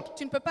bold.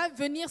 Tu ne peux pas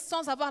venir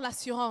sans avoir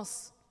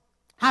l'assurance.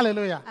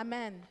 Hallelujah.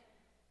 Amen.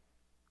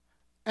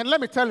 And let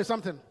me tell you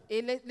something.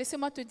 Et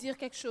laissez-moi te dire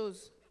quelque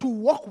chose. To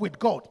walk with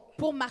God,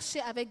 Pour marcher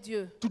avec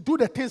Dieu, to do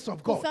the things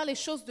of pour God, faire les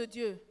choses de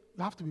Dieu,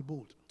 you have to be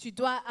bold. tu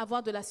dois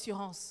avoir de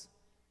l'assurance.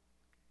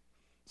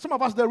 Some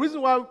of us, the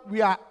reason why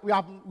we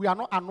are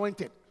not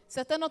anointed,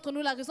 Certains d'entre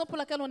nous, la raison pour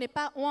laquelle on n'est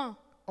pas oint,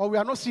 or we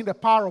are not seeing the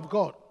power of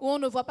God ou on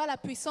ne voit pas la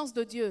puissance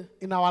de Dieu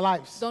in our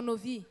lives, dans nos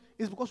vies,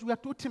 is because we are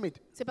too timid.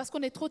 c'est parce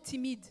qu'on est trop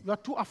timide. We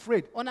are too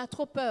afraid. On a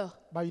trop peur.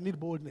 But you need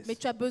boldness. Mais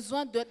tu as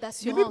besoin You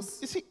d'assurance.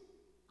 see,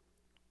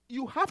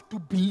 you have to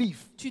believe.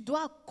 Tu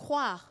dois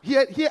croire.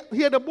 Here,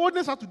 the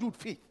boldness has to do with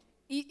faith.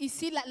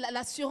 Ici,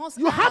 l'assurance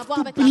You a have à voir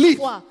to avec believe.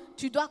 la foi.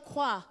 Tu dois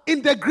croire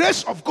In the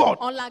grace of God.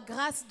 en la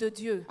grâce de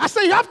Dieu. I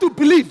say you have to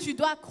believe. Tu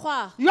dois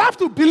croire. You have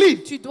to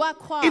believe Tu dois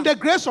croire in the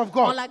grace of en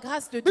God. la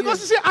grâce de Dieu. Because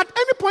you see, at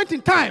any point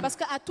in time, Parce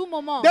qu'à tout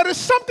moment, there is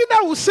something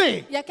that will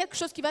say, il y a quelque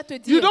chose qui va te you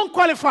dire don't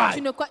qualify.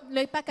 tu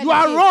n'es pas You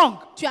are qualifié. wrong.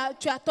 Tu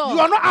as tort. You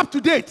are not up to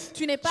date.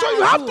 Tu n'es pas So à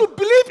you have jour. to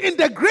believe in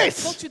the Donc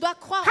grace. tu dois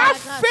croire en la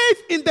Have grâce.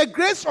 faith in the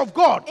grace of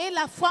God. Et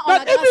la foi en la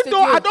That grâce even de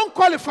though I Dieu. don't Que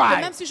qualify,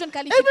 même si je ne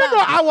qualifie even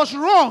though pas, I was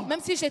wrong, même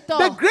si j'ai the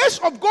tort, grace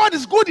of God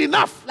is good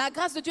enough la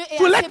grâce de Dieu est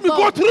to assez let me go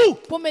bonne through.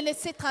 pour me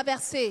laisser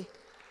traverser.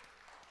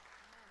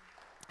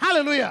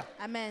 Hallelujah.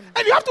 Amen.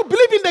 And you have to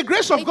believe in the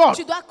grace of Et God.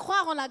 tu dois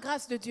croire en la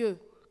grâce de Dieu.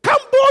 Come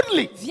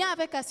boldly. Viens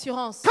avec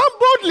assurance. Come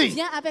boldly.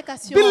 Viens avec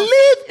assurance.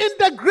 Believe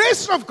in the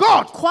grace of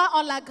God. Crois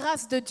en la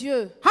grâce de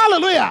Dieu.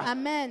 Hallelujah.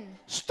 Amen.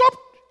 Stop.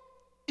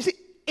 You see,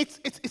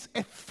 it's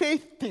a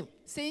faith thing.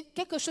 C'est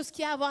quelque chose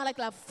qui a à voir avec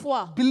la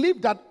foi.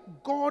 Believe that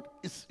God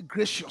is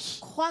gracious.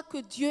 Crois que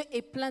Dieu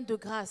est plein de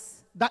grâce.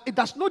 That it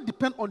does not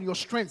depend on your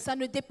strength. Ça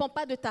ne dépend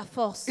pas de ta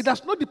force. It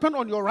does not depend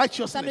on your Ça ne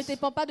righteousness.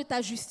 dépend pas de ta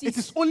It justice.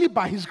 is only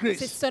by His C'est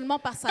grace. seulement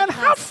par sa And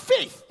have grâce.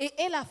 faith. Et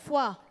aie la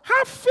foi.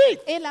 Have faith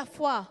Aie la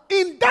foi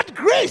in that en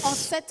grace.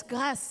 cette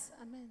grâce.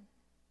 Amen.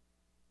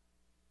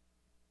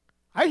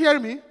 Are you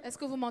hearing me? Est-ce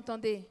que vous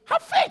m'entendez?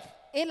 Have faith.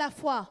 Aie la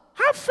foi.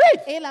 Have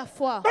faith. Aie la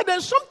foi. But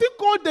there's something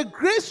called the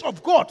grace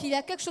of God. Qu'il y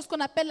a quelque chose qu'on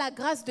appelle la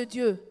grâce de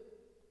Dieu.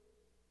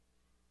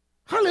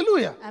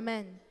 Hallelujah.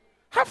 Amen.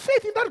 Have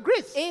faith in that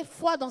grace. Aie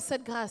foi dans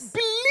cette grâce.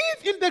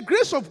 Believe in the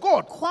grace of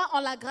God. Crois en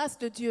la grâce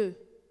de Dieu.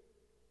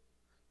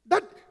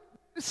 That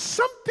is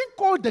something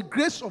called the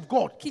grace of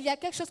God Qu'il y a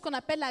quelque chose qu'on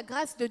appelle la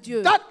grâce de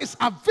Dieu. that is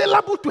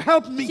available to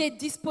help Qui me. est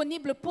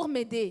disponible pour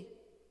m'aider.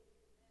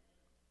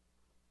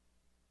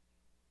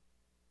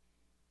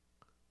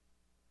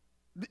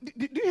 Do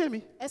you hear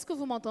me? Est-ce que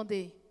vous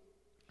m'entendez?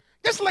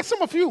 Just like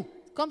some of you,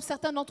 Comme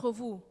certains d'entre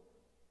vous,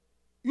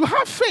 you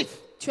have faith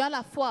tu as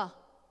la foi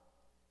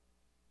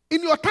in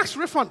your tax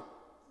refund.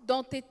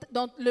 dans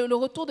le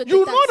retour de tes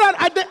You know taxes.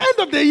 that at the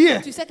end of the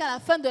year, Tu sais qu'à la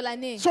fin de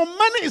l'année, some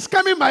money is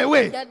coming my il y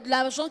way. a de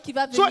l'argent qui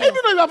va So venir. even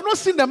though you have not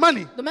seen the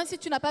money, Donc même si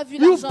tu n'as pas vu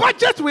you l'argent,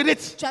 budget with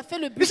it. tu as fait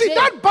le You see, budget.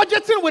 that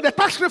budgeting with the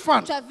tax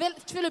refund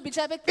Tu fais le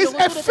budget avec le is a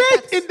retour de tes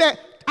faith taxes. in that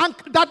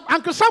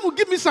Uncle Sam will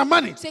give me some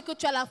money. Tu sais que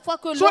tu as la foi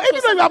que So l'autre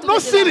even though you have va not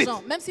te donner seen de it,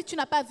 l'argent. Même si tu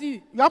n'as pas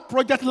vu, You have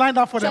project lined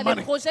up for tu the as des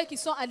money. projets qui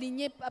sont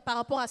alignés par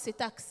rapport à ces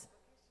taxes.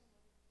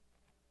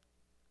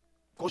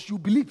 Because you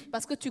believe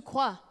Parce que tu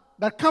crois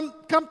that come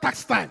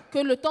tax time, que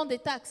le temps des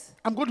taxes,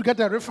 I'm going to get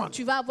a refund.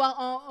 tu vas avoir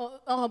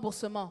un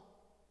remboursement.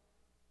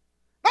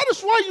 That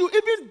is why you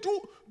even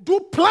do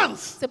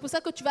plans C'est pour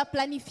ça que tu vas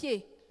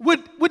planifier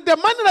with the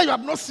money that you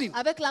have not seen.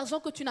 avec l'argent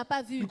que tu n'as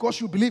pas vu. Because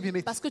you believe in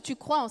it. Parce que tu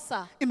crois en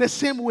ça. In the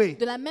same way,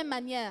 De la même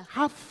manière,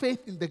 have faith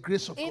in the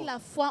grace of et God. la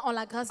foi en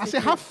la grâce I de say,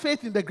 Dieu. have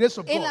faith in the grace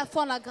of Et la God.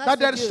 foi en la grâce That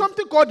de there is Dieu.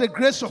 something called the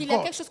grace of Qu'il y a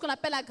God. quelque chose qu'on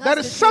appelle la grâce There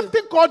de is Dieu.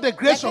 something called the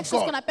grace quelque of chose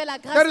qu'on God. appelle la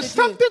grâce There de is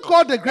Dieu. something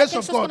called the grace quelque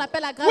of chose qu'on God,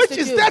 appelle la grâce which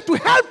de is Dieu. there to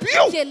help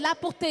Qui you. est là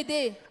pour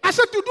t'aider. I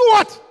said to do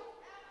what?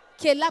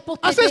 Qui est là pour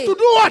I said t'aider. to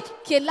do what?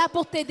 Qui est là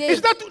pour t'aider.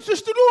 Is that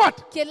is to do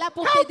what? Qui est là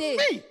pour Help t'aider.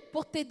 me.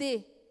 Pour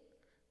t'aider.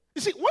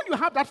 You see, when you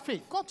have that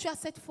faith, Quand tu as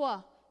cette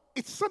foi,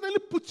 it suddenly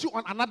puts you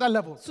on another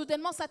level.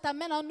 soudainement, ça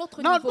t'amène à un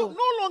autre Now, niveau.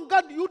 no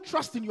longer do you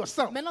trust in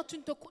yourself, Maintenant, tu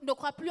ne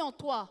crois plus en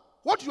toi.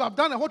 what you have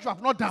done and what you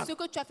have not done, Ce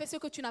que tu as fait, ce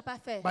que tu n'as pas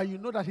fait. but you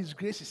know that His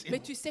grace is in Mais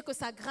you. tu sais que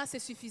sa grâce est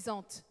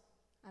suffisante.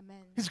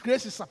 Amen. His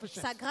grace is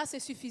sufficient. Sa grâce est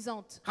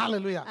suffisante.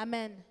 Hallelujah.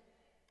 Amen.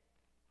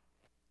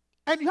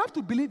 And you have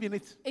to believe in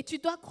it. Et tu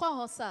dois croire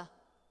en ça.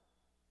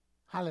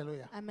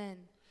 Hallelujah. Amen.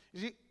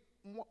 You see,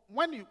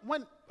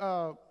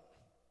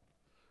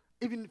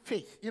 even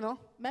faith,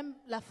 Même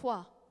la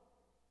foi.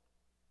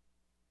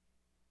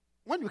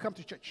 when you come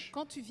to church,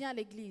 Quand tu viens à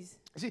l'église,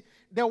 you see,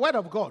 the word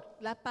of God,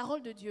 la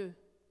parole de Dieu,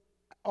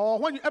 or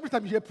every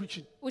time you hear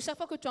preaching, ou chaque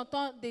fois que tu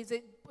entends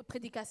des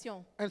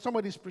prédications, and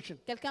somebody is preaching,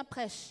 quelqu'un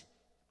prêche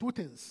two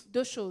things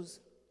deux choses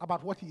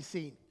about what he's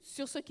saying.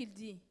 sur ce qu'il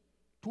dit.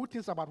 Two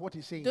things about what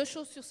he's saying. Deux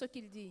choses sur ce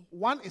qu'il dit.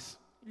 One is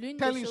L'une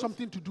telling des you choses,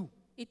 something to do.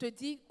 il te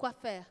dit quoi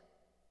faire.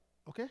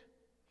 Okay?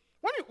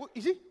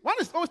 You see, one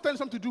is always telling you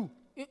something to do.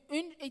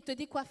 Il te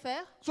dit quoi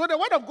faire. So the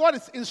word of God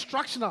is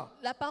instructional.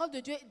 La parole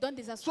de Dieu donne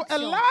des So a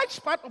instructions. large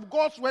part of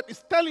God's word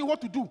is telling you what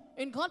to do.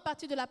 Une grande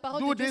partie de la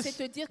parole Do de Dieu, this,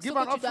 c'est te dire ce give que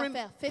an tu dois offering,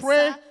 faire. Fais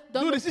pray, ça,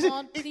 donne do this. You see,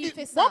 l'offrande, prie,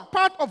 fais one ça.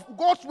 part of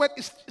God's word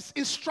is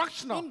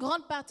instructional. Une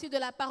grande partie de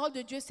la parole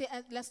de Dieu, c'est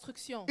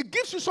l'instruction. It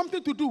gives you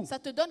something to do. Ça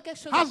te donne quelque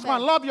chose à Husband, faire.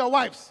 love your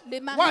wives. Les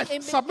maris,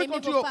 Wives, submit aimez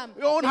unto vos femmes.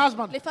 your own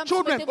husband. Les femmes,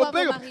 Children, soumettez-vous à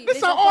obey vos your. maris. These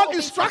Les are enfants, all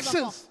obéissez aux enfants.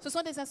 instructions. Ce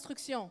sont des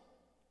instructions.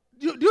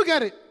 Do you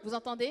get it? Vous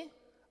entendez?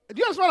 Do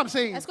you understand what I'm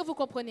saying? Est-ce que vous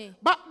comprenez?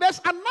 But there's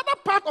another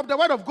part of the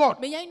word of God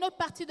Mais il y a une autre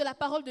partie de la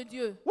parole de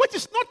Dieu which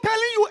is not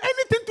telling you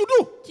anything to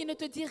do. qui ne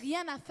te dit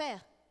rien à faire.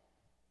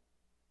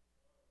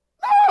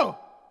 No.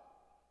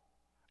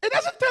 It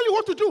doesn't tell you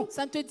what to do.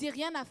 Ça ne te dit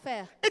rien à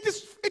faire. It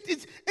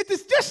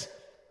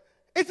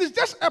is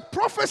just a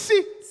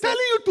prophecy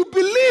telling you to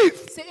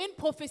believe. C'est une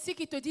prophétie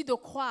qui te dit de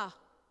croire.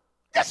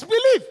 Just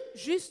believe.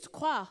 Juste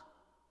croire.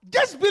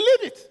 Just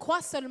believe it.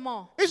 Crois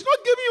seulement. It's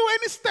not giving you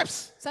any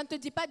steps. Ça ne te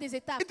dit pas des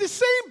étapes. It is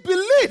saying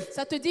believe.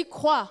 Ça te dit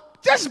crois.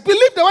 Just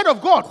believe the word of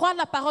God. Crois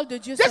la parole de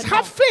Dieu Just seulement.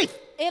 have faith.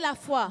 Et la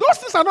foi. Those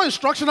things are not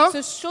instructional.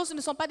 Ces choses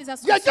ne sont pas des You are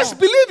instructions. just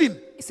believing.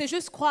 C'est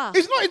juste croire.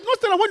 It's not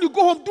telling when you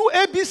go home, do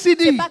A, B, C,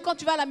 D. C'est pas quand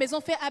tu vas à la maison,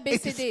 fais A, B,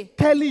 It C, is D.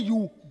 telling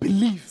you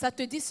believe. Ça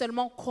te dit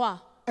seulement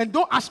crois. And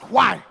don't ask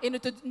why. Et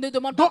ne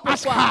demande pas Don't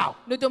ask pourquoi. how.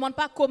 Ne demande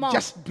pas comment.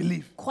 Just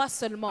believe. Crois I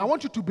seulement.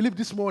 want you to believe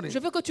this morning. Je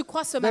veux que tu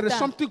crois ce There is matin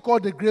something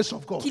called the grace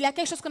of God. qu'il y a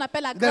quelque chose qu'on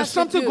appelle la There's grâce de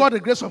something Dieu. called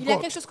the grace of Il y a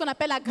God. quelque chose qu'on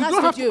appelle la You grâce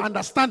don't de have Dieu. to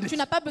understand Tu it.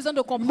 n'as pas besoin de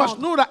You must comprendre.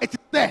 know that it is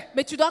there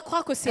Mais tu dois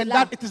croire que c'est and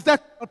là that it is there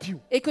to help you.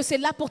 et que c'est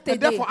là pour And t'aider.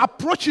 therefore,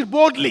 approach it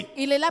boldly.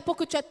 Il est là pour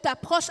que tu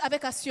t'approches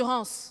avec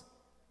assurance.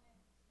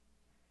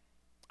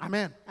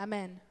 Amen.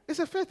 Amen. It's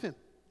a faith thing.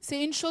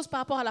 C'est une chose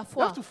par rapport à la You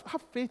foi. have to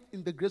have faith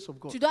in the grace of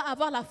God. Tu dois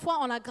avoir la foi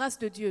en la grâce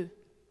de Dieu.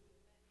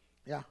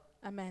 Yeah.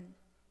 Amen.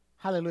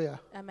 Hallelujah.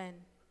 Amen.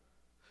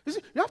 You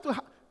see, you have to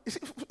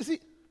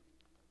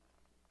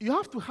you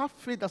have to have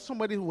faith that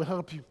somebody will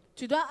help you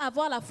Tu dois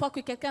avoir la foi que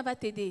quelqu'un va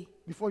t'aider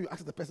before you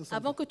ask the person something.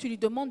 avant que tu lui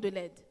demandes de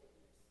l'aide.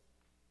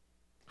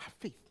 Have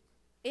faith.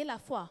 Et la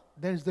foi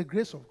There is the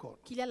grace of God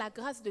qu'il y a la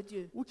grâce de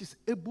Dieu which is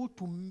able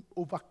to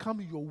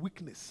overcome your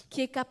weakness.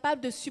 qui est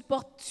capable de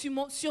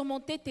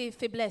surmonter tes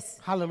faiblesses.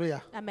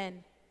 Hallelujah.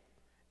 Amen.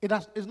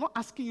 It's not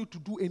asking you to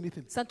do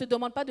anything. Ça ne te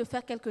demande pas de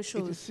faire quelque It is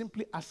chose.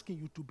 simply asking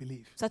you to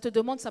believe. Ça te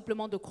demande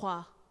simplement de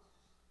croire.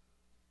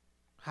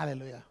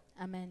 Hallelujah.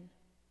 Amen.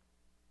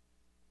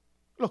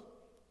 Look,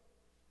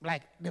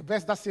 like the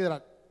verse that says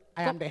that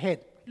I am the head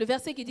Le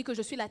verset qui dit que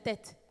je suis la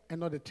tête and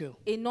not the tail.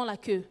 et non la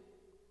queue.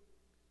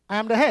 I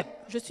am the head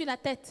Je suis la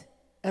tête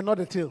and not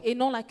the tail. et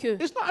non la queue.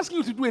 It's not asking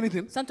you to do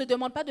anything. Ça ne te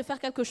demande pas de faire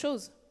quelque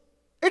chose.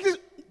 It is,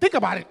 think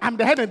about it. I'm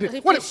the head and the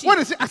tail. Réfléchis. What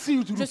is it asking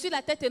you to Je do? suis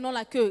la tête et non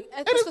la queue.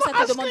 is Qu'est-ce que not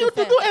ça te demande asking you de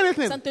to do faire?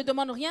 anything. Ça ne te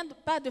demande rien,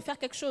 pas de faire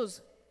quelque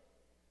chose.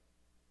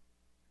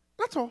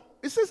 That's all.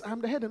 It says I'm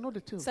the head and not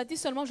the tail. Ça dit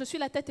seulement je suis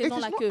la tête et It non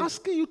is la not queue.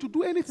 asking you to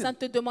do anything. Ça ne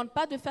te demande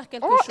pas de faire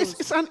quelque Oh, chose.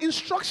 it's an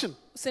instruction.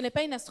 Ce n'est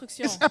pas une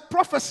instruction. It's a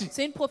prophecy.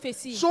 C'est une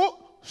prophétie.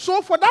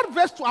 So for that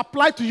verse to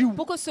apply to you,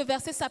 Pour que ce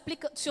verset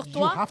s'applique sur you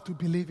toi, have to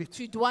believe it.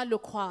 tu dois le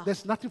croire.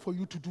 There's nothing for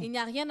you to do. Il n'y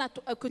a rien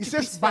que It tu says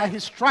puisses by faire.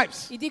 his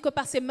stripes. Il dit que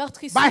par ses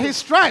meurtrissures, By his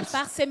stripes,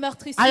 par ses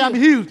meurtrissures, I am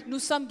healed. nous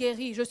sommes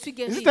guéris. Je suis Is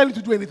guéri. it telling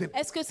you to do anything?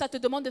 Est-ce que ça te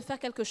demande de faire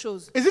quelque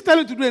chose? Is it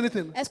telling you to do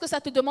anything? Est-ce que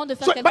ça te demande de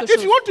faire So, quelque but if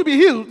chose? you want to be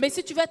healed, Mais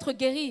si tu veux être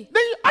guéri,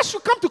 then as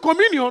you come to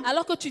communion,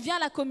 alors que tu viens à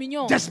la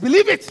communion, just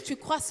believe it. tu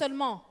crois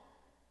seulement.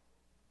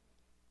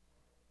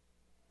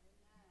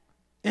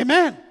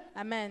 Amen.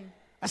 Amen.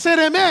 I said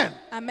amen.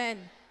 Amen.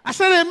 I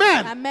said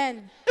amen.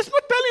 Amen. It's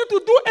not telling you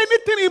to do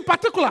anything in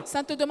particular. Ça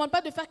ne te demande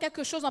pas de faire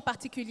quelque chose en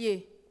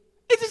particulier.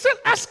 It isn't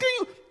asking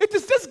you, it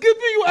is just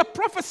giving you a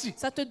prophecy,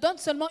 Ça te donne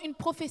seulement une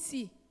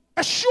prophétie,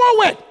 a sure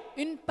word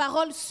une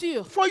parole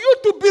sûre for you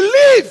to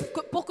believe.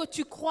 pour que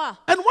tu crois.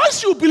 And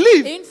once you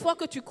believe, Et une fois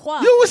que tu crois,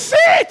 you will see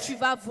tu it.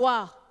 vas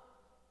voir.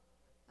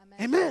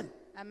 Amen.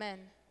 Amen.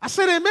 I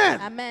said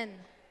amen. Amen.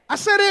 I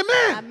said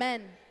amen.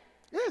 Amen.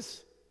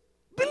 Yes.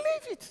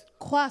 Believe it.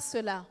 Crois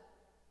cela.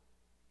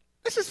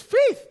 This is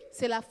faith.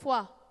 C'est la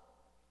foi.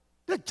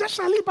 The just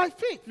shall live by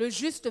faith. Le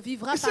juste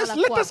vivra It par says, la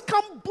let foi. us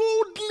come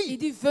boldly Il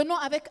dit, venons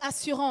avec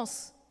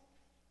assurance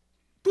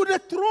to the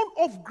throne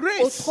of au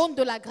grace. trône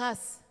de la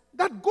grâce.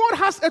 That God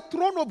has a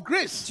throne of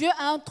grace. Dieu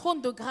a un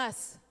trône de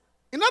grâce.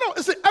 In other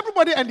words, it's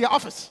everybody in their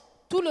office.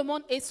 Tout le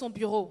monde est son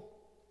bureau.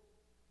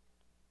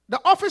 The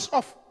office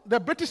of the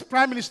British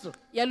Prime Minister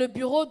Il y a le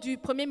bureau du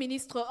Premier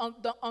ministre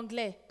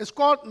anglais. is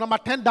called number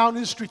 10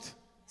 Downing Street.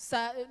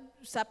 Ça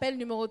s'appelle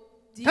numéro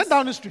 10 10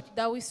 Downing Street.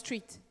 Downing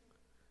Street.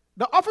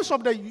 The office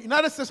of the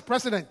United States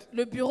President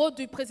Le bureau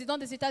du président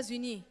des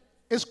États-Unis,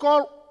 is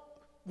called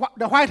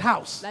the White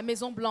House. la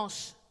Maison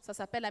Blanche. Ça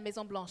s'appelle la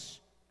Maison Blanche.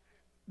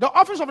 The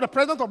office of the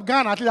President of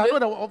Ghana, at least I know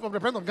the office of the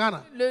President of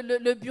Ghana,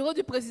 Le bureau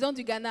du président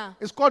du Ghana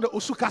is called the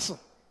Osu Castle.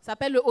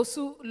 s'appelle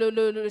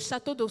le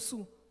château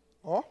d'Ossou.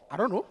 Oh, I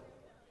don't know.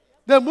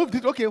 They moved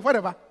it, okay,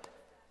 whatever.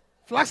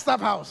 Flagstaff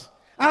House.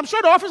 And I'm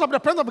sure the office of the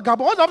President of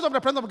Gabon, what's the office of the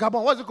President of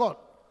Gabon? What's it called?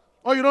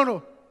 Oh, you don't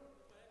know?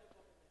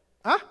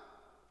 Huh?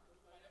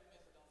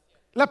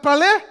 Le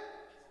Palais?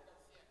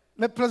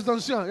 Le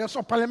Présidentiel, yes,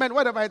 or Parliament,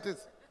 whatever it is.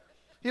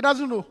 He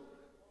doesn't know.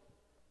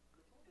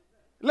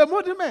 Le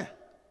mot de main.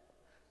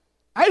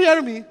 Are you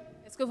hearing me?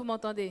 Est-ce que vous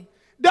m'entendez?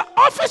 The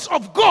office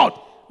of God,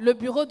 Le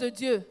bureau de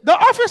Dieu, the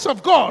office of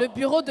le God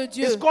bureau de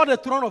Dieu is called the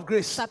throne of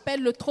grace.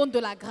 s'appelle le trône de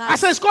la I grâce.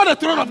 said it's called the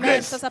throne of Amen.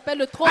 grace. Ça s'appelle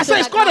le trône I de said la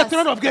it's called the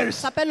throne grâce. of grace.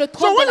 Ça s'appelle le So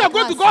trône when de you la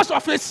go to grâce. God's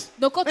office,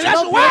 Donc quand and tu ask,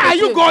 vas au where bureau are de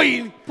you Dieu,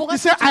 going? pourquoi You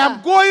say, est-ce que tu I vas?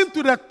 am going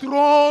to the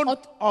throne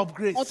of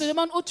grace. On te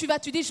demande où tu vas,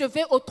 tu dis je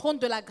vais au trône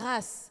de la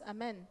grâce.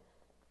 Amen.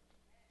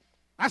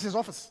 That's his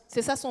office.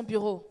 C'est ça son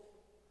bureau.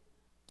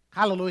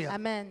 Hallelujah.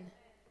 Amen.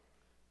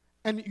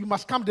 And you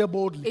must come there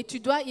boldly. Et tu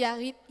dois y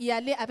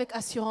aller avec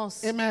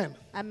assurance. Amen.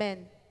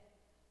 Amen.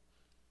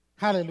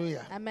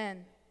 Hallelujah. Amen.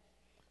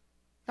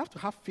 You have to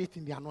have faith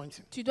in the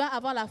anointing. Tu dois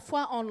avoir la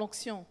foi en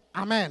l'onction.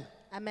 Amen.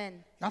 Amen.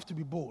 You have to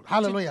be bold.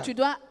 Hallelujah. Tu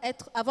dois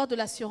avoir de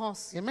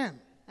l'assurance. Amen.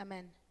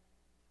 Amen.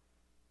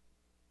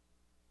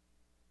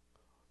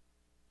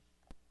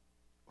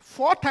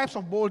 4 types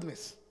of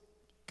boldness.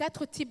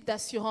 4 types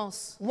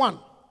d'assurance. 1,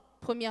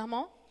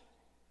 Premièrement,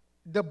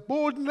 the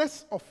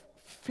boldness of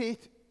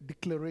faith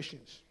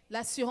declarations.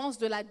 l'assurance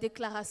de la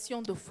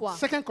déclaration de foi.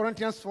 2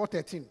 Corinthians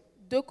 4:13.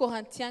 2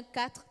 Corinthiens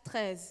 4,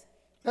 13.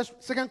 That's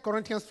 2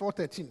 Corinthians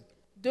 4:13.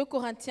 2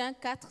 Corinthiens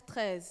 4,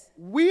 13.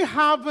 We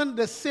having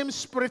the same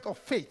spirit of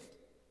faith,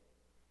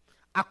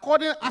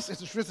 according as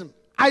it is written,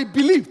 I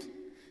believed,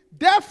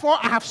 therefore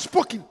I have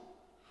spoken.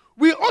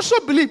 We also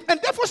believe, and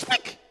therefore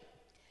speak.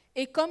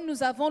 Et comme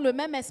nous avons le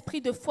même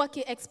esprit de foi qui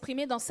est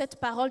exprimé dans cette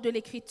parole de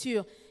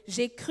l'Écriture,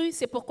 j'ai cru,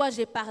 c'est pourquoi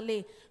j'ai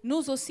parlé.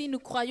 Nous aussi, nous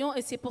croyons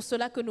et c'est pour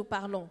cela que nous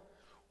parlons.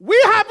 We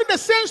having the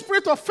same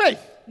spirit of faith,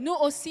 Nous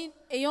aussi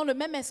ayons le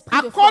même esprit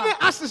de foi. according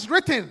as it is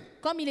written,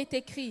 Comme il est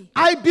écrit,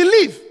 I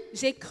believe,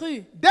 j'ai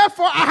cru,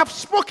 therefore I have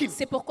spoken.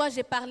 c'est pourquoi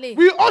j'ai parlé.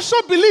 We also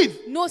believe,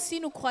 Nous aussi,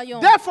 nous croyons.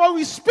 therefore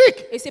we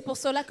speak. Et c'est pour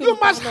cela que You nous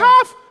must parlons.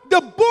 have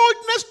the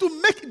boldness to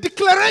make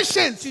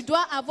declarations. Tu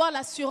dois avoir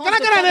l'assurance Can I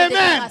de get an faire des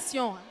amen?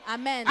 déclarations.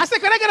 Amen. I say,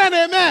 can I get an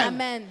amen?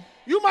 Amen.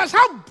 You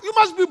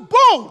must be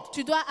bold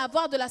Tu dois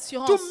avoir de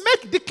l'assurance to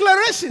make pour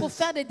declarations.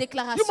 faire des You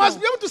déclations. must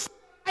be able to say,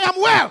 I am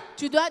well.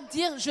 Tu dois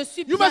dire, je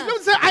suis You bien, must be able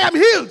to say, I am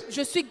healed.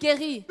 je suis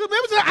guéri, You must be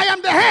able to say, I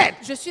am the head.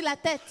 je suis la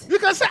tête. You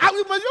can say,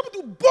 you must be able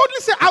to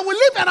boldly say, I will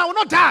live and I will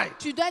not die.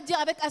 Tu dois dire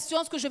avec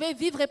assurance que je vais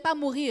vivre et pas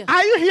mourir.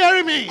 Are you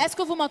hearing me? Est-ce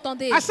que vous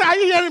m'entendez? I say, are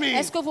you hearing me?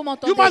 Est-ce que vous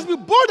m'entendez? You must be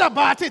bold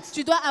about it.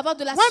 Tu dois avoir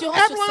de When l'assurance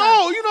sur everyone, ça.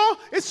 oh, you know,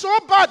 it's so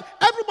bad.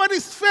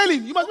 Everybody's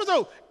failing. You must be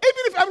so.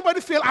 Even if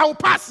everybody fail, I will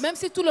pass. Même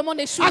si tout le monde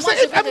échoue, I moi say,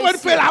 je if vais everybody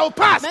fail, I réussir. will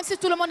pass. Même si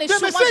tout le monde They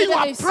échoue, may moi say je you vais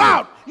are réussir.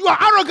 proud, you are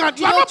arrogant.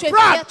 You are dis, not tu es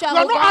proud. fier, tu es You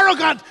are not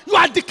arrogant. arrogant. You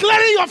are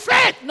declaring your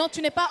faith. Non,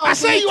 tu n'es pas I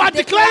say orgueilleux, you tu are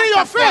déclares declaring ta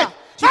your foi. faith.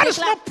 Tu That is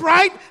déclares- not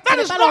pride. That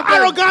n'est is pas not l'orgueil.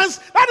 arrogance.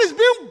 That is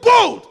being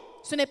bold.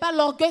 Ce n'est pas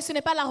l'orgueil, ce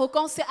n'est pas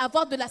l'arrogance, c'est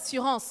avoir de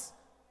l'assurance.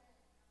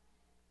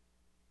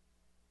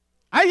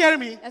 Are you hearing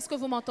me? Est-ce que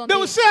vous m'entendez? They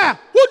will say,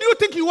 who do you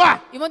think you are?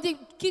 Ils vont dire,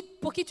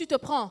 pour qui tu te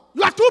prends?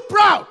 You are too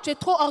proud. Tu es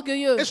trop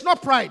orgueilleux. It's not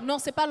pride. Non,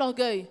 c'est pas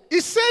l'orgueil.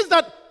 It says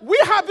that we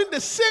having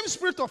the same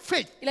spirit of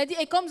faith. Il a dit,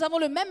 et comme nous avons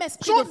le même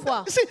esprit So, de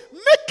foi, you see,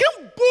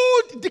 making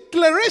bold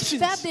declarations,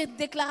 faire des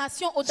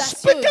déclarations audacieuses,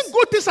 speaking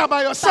good things about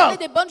parler yourself,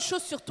 des bonnes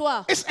choses sur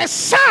toi, is a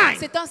sign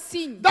c'est un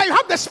signe that you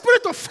have the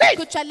spirit of que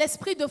faith. tu as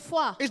l'esprit de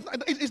foi.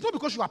 It's not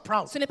because you are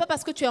proud. Ce n'est pas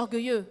parce que tu es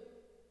orgueilleux,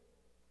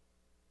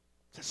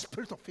 It's the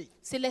spirit of faith.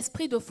 c'est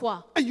l'esprit de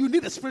foi. And you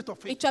need the spirit of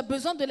Et faith. tu as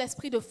besoin de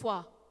l'esprit de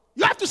foi.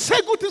 You have to say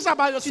good things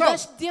about Tu dois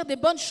yourself dire des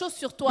bonnes choses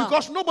sur toi,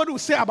 because nobody will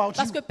say about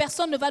parce you. que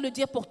personne ne va le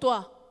dire pour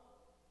toi.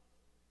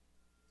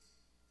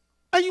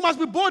 And you must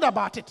be bold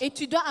about it. Et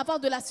tu dois avoir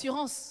de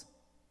l'assurance.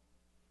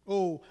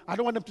 Oh, I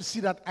don't want them to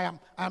see that I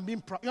am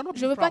being proud. You're not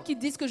Je ne being veux pas proud. qu'ils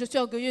disent que je suis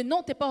orgueilleux.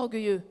 Non, tu n'es pas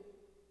orgueilleux.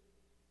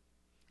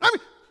 I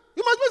mean,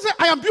 you must be say,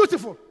 I am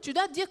beautiful. Tu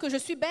dois dire que je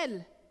suis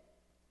belle.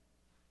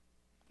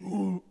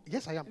 Ooh,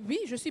 yes, I am. Oui,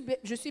 je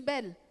suis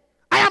belle.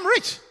 I am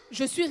rich.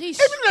 Je suis riche.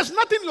 Even if there's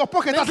nothing in your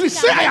pocket, Même at s'il least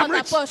n'y say a I rien am dans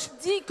ta rich. poche,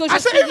 dis que I je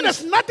say, suis even if there's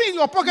riche. nothing in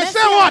your pocket, Même say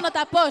s'il n'y a rien dans what?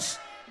 ta poche,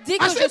 dis I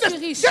que say, je suis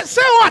riche.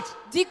 say what?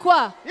 Dis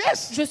quoi?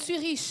 Yes. Je suis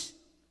riche.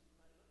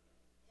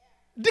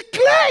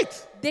 Declare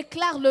it.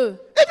 Déclare-le.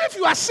 Even if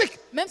you are sick,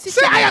 Même si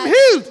say, tu es I am malade,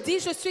 healed. dis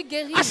je suis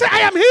guéri. I say,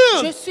 I am Je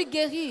healed. suis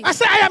guéri. I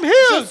say, I am Je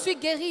healed. suis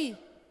guéri.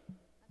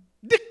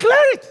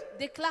 Declare it.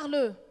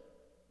 Déclare-le.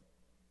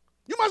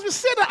 You must be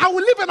saying that I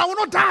will live and I will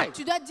not die.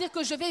 Tu dois dire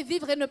que je vais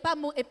vivre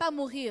et pas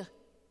mourir.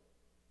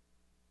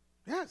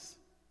 Yes.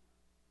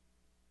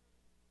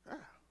 Yeah.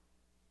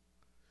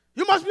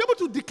 You must be able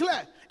to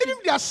declare. Even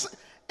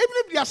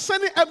if they are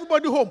sending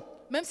everybody home,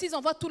 Même s'ils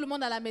envoient tout le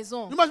monde à la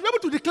maison, you must be able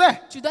to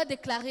declare tu dois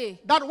déclarer.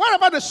 that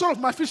wherever the sole of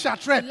my feet shall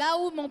tread, Là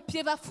où mon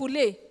pied va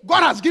fouler,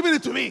 God has given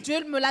it to me.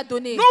 Dieu me l'a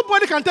donné.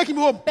 Nobody can take him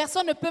home.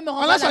 Personne ne peut me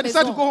renvoyer à Unless la I decide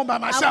maison. to go home by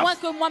myself. À moins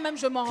que moi-même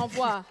je m'en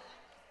renvoie.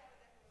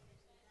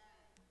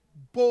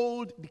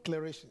 Bold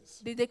declarations.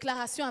 Des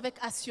déclarations avec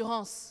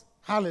assurance.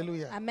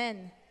 Hallelujah.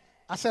 Amen.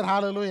 I said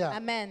hallelujah.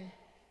 Amen.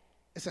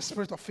 It's a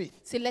spirit of faith.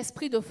 C'est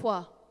l'esprit de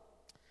foi.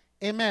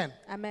 Amen.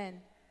 Amen.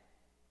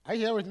 Are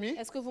you here with me?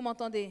 Est-ce que vous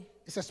m'entendez?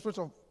 It's a spirit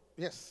of,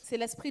 yes. C'est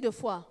l'esprit de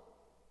foi.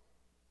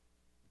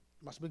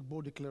 You must make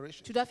bold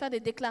declarations. Tu dois faire des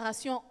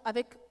déclarations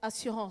avec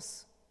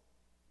assurance.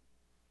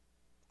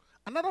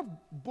 Another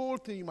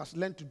bold thing you must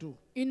learn to do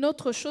Une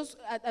autre chose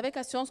avec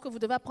assurance que vous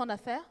devez apprendre à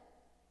faire,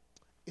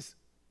 is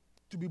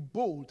to be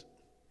bold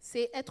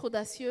c'est être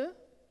audacieux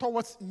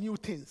towards new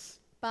things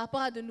par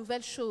rapport à de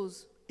nouvelles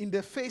choses in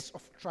the face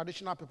of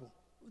traditional people.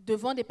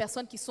 devant des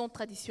personnes qui sont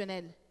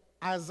traditionnelles.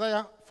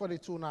 Isaiah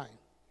 42:9.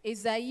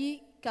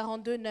 Ésaïe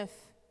 42, 9.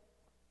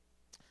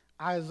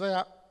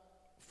 Isaiah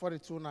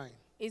 42:9.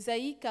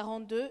 Ésaïe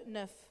 42,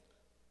 9.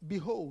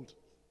 Behold,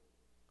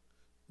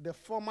 the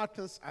former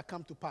things are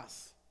come to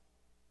pass,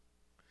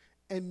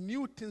 and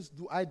new things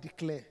do I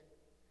declare.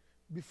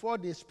 Before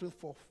they spring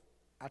forth,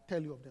 I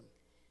tell you of them.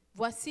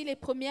 Voici les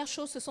premières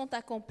choses se sont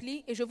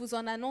accomplies et je vous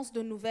en annonce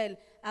de nouvelles.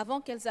 Avant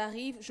qu'elles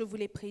arrivent, je vous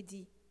les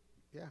prédis.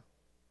 Yeah.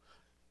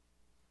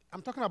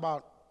 I'm talking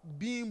about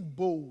being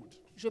bold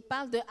Je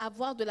parle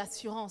d'avoir de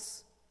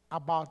l'assurance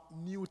about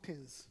new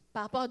things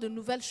par rapport à de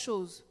nouvelles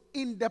choses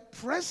in the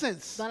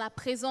presence dans la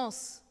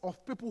présence of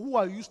people who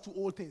are used to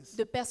old things.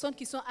 de personnes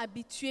qui sont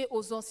habituées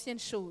aux anciennes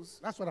choses.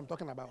 That's what I'm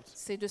talking about.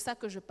 C'est de ça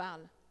que je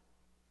parle.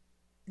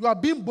 You are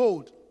being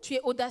bold Tu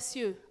es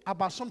audacieux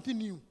about something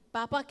new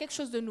par rapport à quelque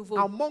chose de nouveau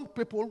among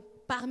people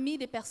parmi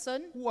des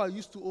personnes who are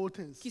used to old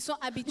things. qui sont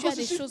habituées Because à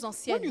des you see, choses when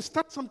anciennes. you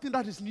start something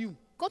that is new,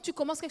 Quand tu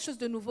commences quelque chose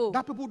de nouveau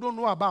that people don't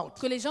know about,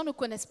 que les gens ne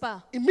connaissent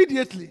pas,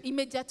 immediately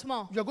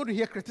immédiatement, you're going to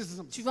hear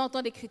criticisms. tu vas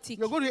entendre des critiques.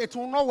 You're going to, it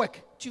will not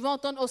work. Tu vas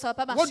entendre, oh, ça va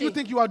pas What do you marcher.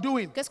 think you are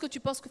doing? Qu'est-ce que tu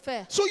penses que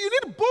faire? So you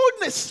need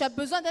boldness. Tu as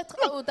besoin d'être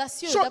Look,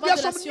 audacieux, so d'avoir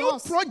there de are some new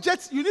l'assurance.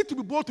 projects you need to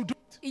be bold to do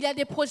it Il y a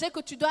des projets que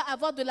tu dois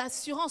avoir de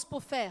l'assurance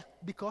pour faire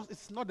because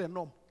it's not the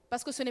norm.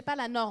 parce que ce n'est pas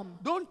la norme.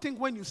 Don't think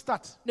when you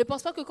start, Ne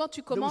pense pas que quand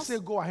tu they will commences, say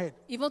go ahead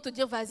ils vont te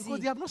dire because they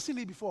vas-y have not seen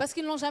it before. parce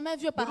qu'ils ne l'ont jamais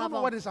vu They don't know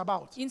auparavant. what it's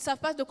about. Ils ne savent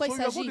pas de quoi So il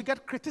you're going to s'agit.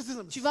 get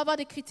criticisms Tu vas avoir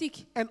des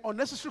critiques and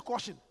unnecessary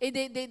caution. et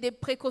des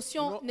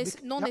précautions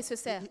non you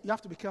nécessaires. you have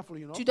to be careful,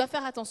 you know. Tu dois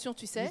faire attention,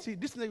 tu You sais. see,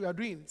 this thing that you are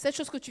doing, Cette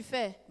chose que tu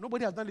fais,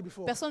 nobody has done it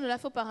before. personne ne l'a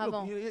fait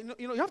auparavant. Look,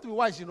 you have to be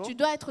wise, you know. Tu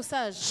dois être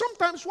sage.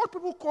 Sometimes what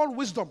people call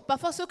wisdom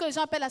Parfois, ce que les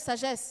gens appellent la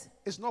sagesse,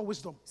 is not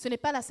wisdom, ce n'est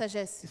pas la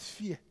sagesse, it's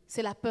fear.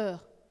 c'est la peur.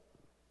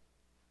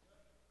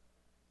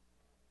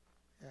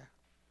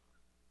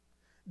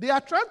 They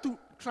are trying to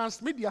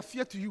transmit their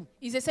fear to you.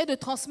 Ils essaient de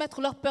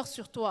transmettre leur peur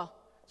sur toi.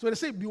 So they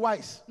say, be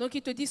wise. Donc,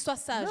 ils te disent, sois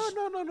sage.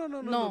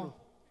 No. Non.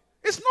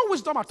 It's not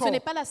wisdom at Ce all. n'est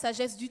pas la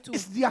sagesse du tout.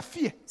 It's their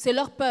fear. C'est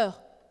leur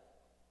peur.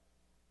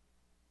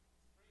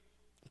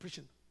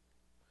 Preaching.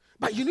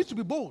 But you need to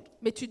be bold.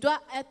 Mais tu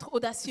dois être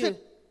audacieux.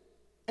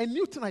 A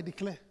new thing I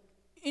declare.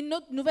 Une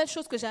autre nouvelle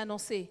chose que j'ai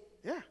annoncée.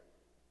 Yeah.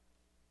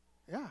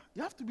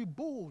 You have to be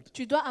bold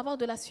Tu dois avoir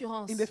de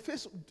l'assurance in the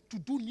face to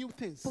do new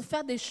things. pour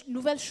faire des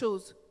nouvelles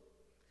choses.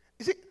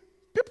 You see,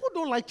 people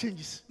don't like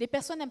changes. Les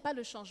personnes n'aiment pas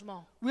le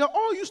changement. We are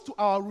all used to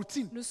our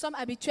routine. Nous sommes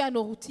habitués à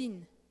nos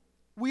routines.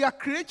 We are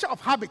creatures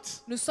of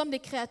habits. Nous sommes des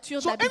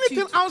créatures So d'habitude.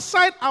 anything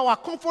outside our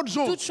comfort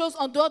zone, Toute chose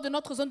en dehors de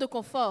notre zone de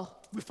confort,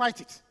 we fight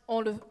it.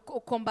 on le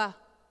combat.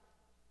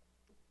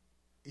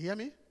 You hear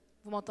me?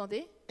 Vous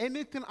m'entendez?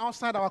 Anything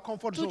outside our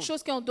comfort zone, Toute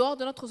chose qui est en dehors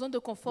de notre zone de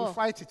we confort,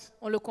 fight it.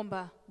 on le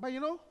combat. But you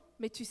know,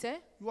 Mais tu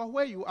sais, you are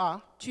where you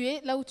are. tu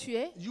es là où tu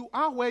es. You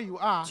are where you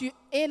are Tu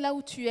es là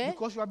où tu es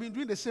because you have been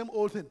doing the same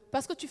old thing.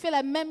 parce que tu fais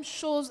la même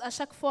chose à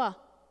chaque fois.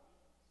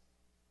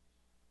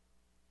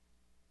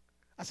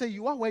 I say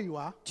you are where you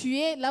are Tu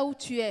es là où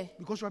tu es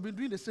because you have been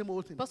doing the same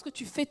old thing. parce que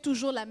tu fais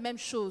toujours la même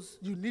chose.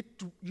 You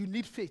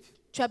need faith.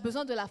 Tu as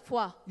besoin de la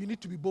foi. You need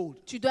to be bold.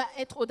 Tu dois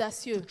être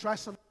audacieux To try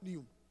something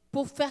new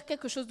pour faire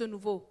quelque chose de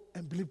nouveau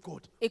and believe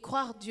God. et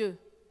croire Dieu.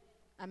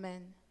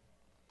 Amen.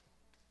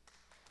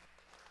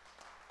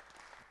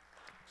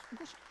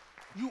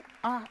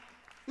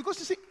 Because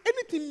you see,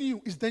 anything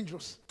new is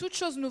dangerous. Toute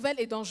chose nouvelle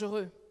est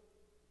dangereuse.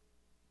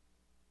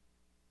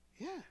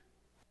 Yeah.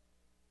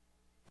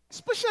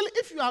 Especially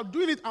if you are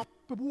doing it among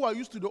people who are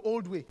used to the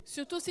old way.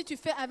 Surtout si tu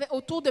fais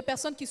autour de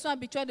personnes qui sont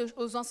habituées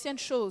aux anciennes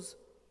choses.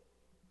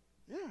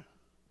 Yeah.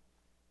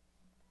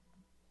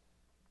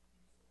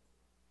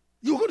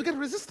 You're going to get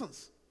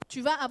resistance.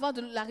 Tu vas avoir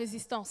de la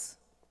résistance.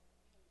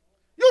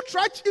 You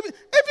try even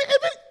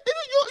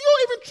you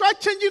even try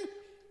changing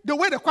the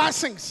way the choir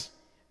sings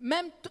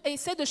Même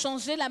essaie de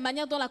changer la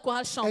manière dont la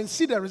chorale chante. and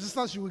see the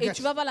resistance you will Et get.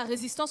 tu vas voir la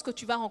résistance que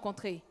tu vas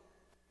rencontrer.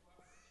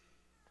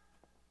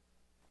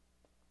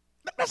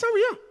 That's how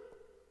we are.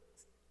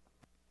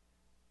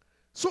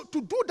 So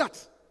to do that,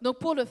 Donc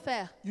pour le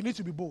faire, you need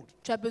to be bold.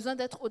 tu as besoin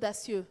d'être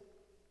audacieux.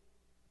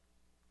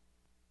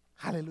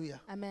 Hallelujah.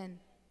 Amen.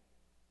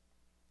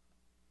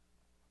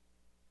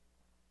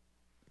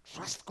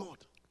 Trust God.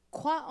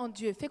 Crois en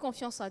Dieu, fais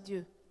confiance à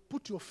Dieu.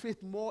 Put your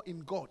faith more in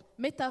God.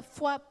 Mets ta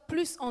foi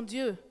plus en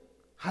Dieu.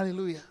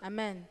 Hallelujah.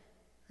 Amen.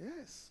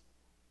 Yes.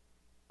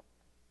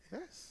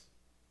 Yes.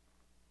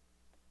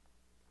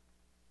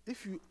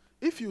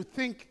 If you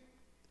think,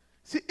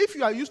 see, if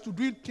you are used to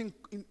doing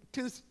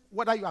things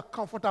whether you are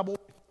comfortable,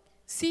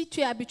 Si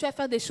tu es habitué à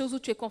faire des choses où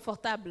tu es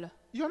confortable,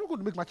 you are not going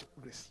to make much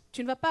progress.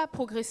 tu ne vas pas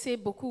progresser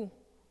beaucoup.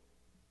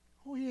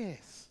 Oh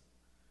yes.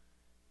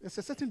 There's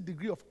a certain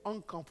degree of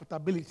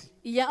uncomfortability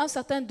Il y a un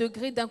certain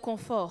degré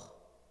d'inconfort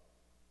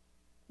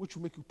which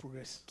will make you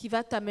progress. qui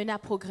va t'amener à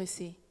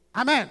progresser.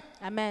 Amen.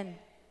 Amen.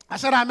 I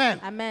said amen.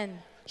 Amen.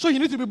 So you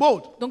need to be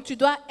bold. Donc tu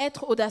dois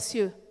être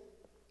audacieux.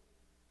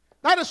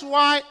 That is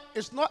why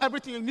it's not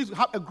everything you need to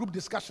have a group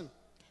discussion.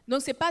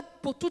 Donc ce n'est pas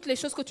pour toutes les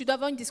choses que tu dois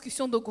avoir une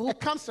discussion de There groupe.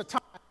 comes a time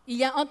Il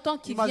y a un temps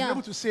qui you must be vient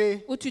able to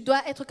say, où tu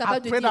dois être I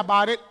capable de prayed dire,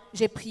 about it.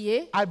 j'ai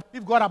prié, I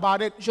believe God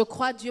about it. je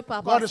crois Dieu par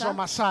rapport God à is on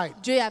my ça. side.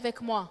 Dieu est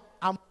avec moi.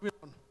 I'm moving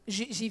on.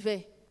 J'y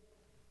vais.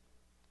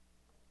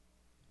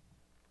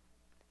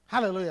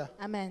 Hallelujah.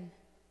 Amen.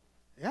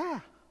 Yeah.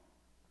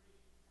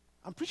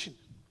 I'm preaching.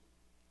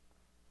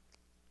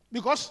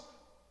 Because,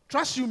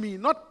 trust you me,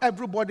 not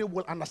everybody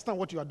will understand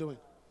what you are doing.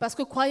 Parce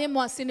que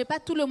croyez-moi, ce n'est pas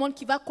tout le monde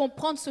qui va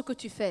comprendre ce que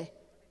tu fais.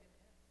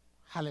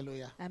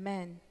 Hallelujah.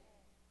 Amen.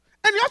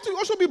 And you have to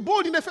also be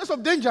bold in the face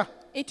of danger.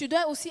 Et tu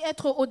dois aussi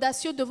être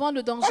audacieux devant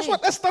le That's danger. what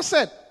Esther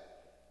said.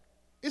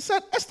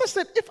 Esther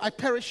said, if I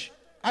perish,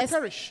 I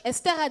perish.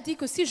 Esther a dit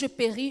que si je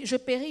péris, je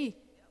péris.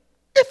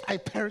 If I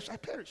perish, I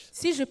perish.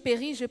 Si je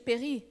péris, je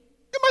péris.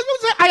 You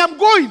must say, I am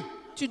going.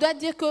 Tu dois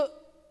dire que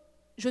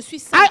je suis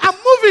saint, I am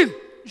moving.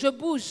 je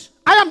bouge,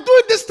 I am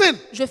doing this thing.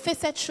 je fais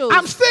cette chose,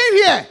 I'm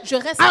staying here. Je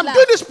reste I'm là.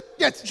 doing this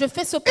project. je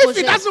fais ce If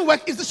projet. it doesn't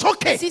work, it's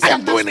okay. Si I ça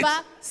am ne doing marche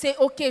it. pas, c'est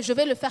ok, je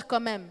vais le faire quand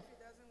même.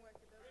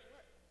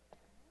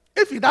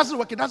 If it doesn't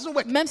work, it doesn't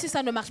work. Même si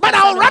ça ne marche pas, But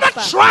ça I'll ne marche rather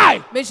pas.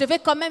 try. Mais je vais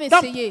quand même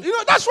That- essayer. you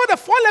know, that's what the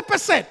 4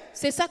 lepers said.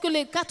 C'est ça que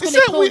les 4 He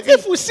said, lépreux ont dit.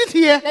 if we sit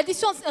here,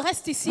 L'addition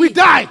reste ici, we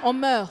die. on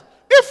meurt.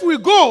 if we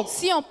go,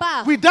 Si on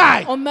part, we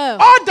die. on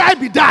meurt. All die,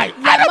 be die.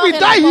 La Either mort we est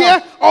la die mort.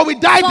 here or we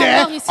die Soit on there.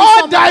 meurt ici, All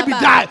soit on meurt die, be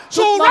là-bas. die. Toute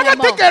So mort we'd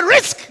rather est take a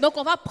risk. Donc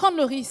on va prendre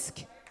le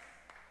risque.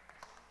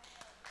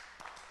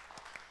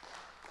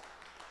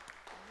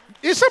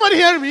 Is somebody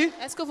hearing me?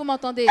 Est-ce que vous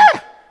m'entendez?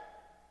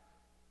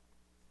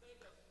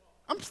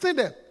 I'm staying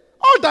there.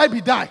 All die,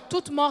 be die.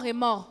 Toute mort est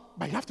mort.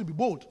 But you have to be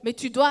bold. Mais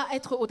tu dois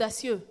être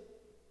audacieux.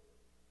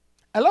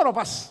 A lot of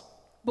us,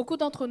 Beaucoup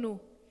d'entre nous,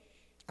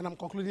 and I'm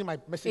concluding my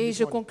message et this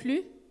je morning.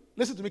 conclus,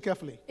 Listen to me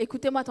carefully.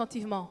 écoutez-moi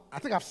attentivement. I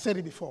think I've said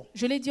it before.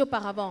 Je l'ai dit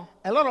auparavant.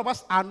 A lot of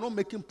us are not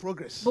making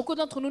progress Beaucoup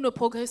d'entre nous ne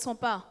progressons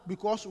pas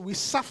because we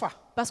suffer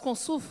parce qu'on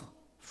souffre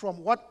from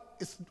what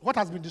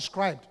has been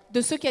described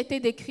de ce qui a été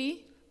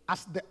décrit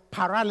as the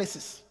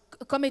paralysis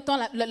comme étant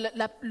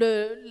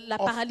la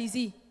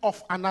paralysie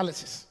of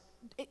analysis.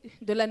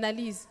 de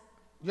l'analyse.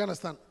 You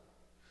understand?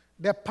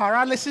 The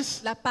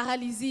paralysis La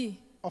paralysie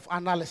of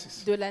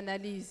analysis. de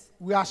l'analyse.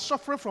 We are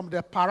suffering from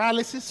the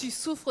paralysis Tu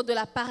souffres de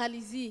la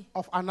paralysie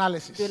of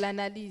analysis. de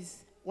l'analyse.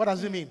 What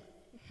does it mean?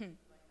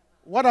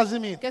 What does it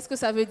mean? Qu'est-ce que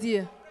ça veut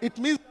dire? It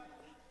means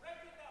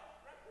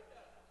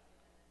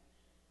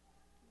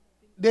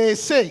they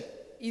say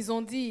Ils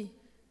ont dit,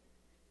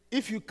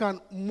 if you can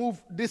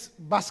move this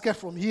basket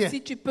from here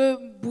si tu peux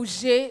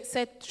bouger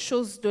cette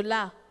chose de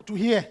là to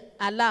here,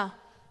 à là,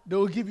 they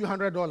will give you ils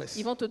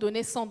 $100. vont te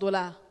donner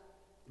 $100.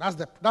 That's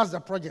the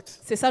project.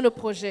 C'est ça le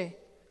projet.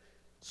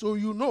 So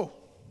you know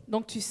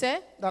Donc tu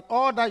sais that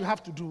all that you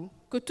have to do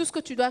que tout ce que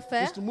tu dois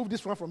faire, is to move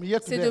this one from here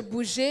to c'est de there.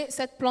 bouger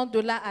cette plante de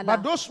là à là.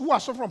 But those who are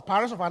suffering from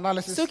paralysis of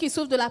analysis, Ceux qui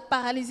souffrent de la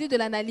paralysie de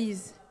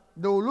l'analyse,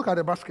 they will look at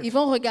the basket. ils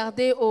vont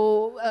regarder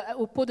au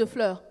pot de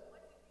fleurs.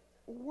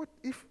 What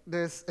if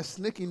there's a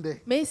snake in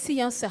there? Mais s'il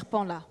y a un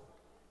serpent là,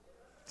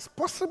 It's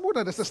possible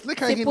that there's a snake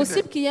c'est hanging in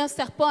possible there. qu'il y ait un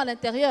serpent à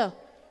l'intérieur.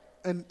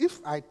 And if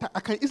I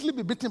can easily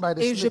be bitten by the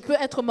Et je snake. peux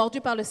être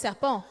mordu par le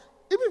serpent.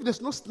 Even if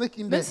there's no snake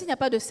in Même there, s'il n'y a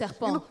pas de you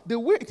serpent. know, the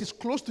way it is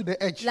close to the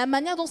edge. La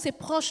manière dont c'est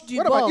proche du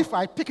What about bord. if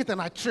I pick it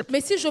and I trip?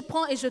 Mais si je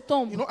prends et je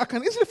tombe, You know, I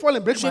can easily fall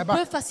and break je my peux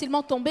back.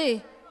 facilement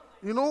tomber.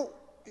 You know.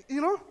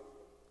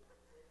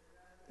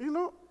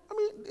 I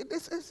mean,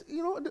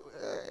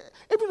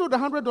 even though the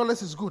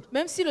 $100 is good,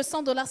 Même si le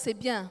 $100 c'est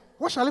bien.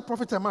 what shall it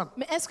profit a man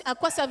Mais à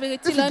quoi If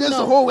servirait-il he un gets the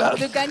homme whole world.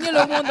 de gagner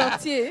le monde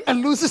entier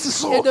and loses his et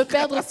soul? de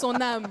perdre son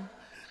âme?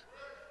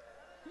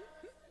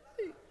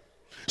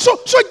 So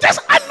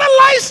just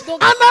analyze,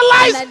 Donc,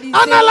 analyze,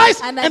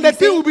 and the analyser,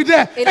 thing will be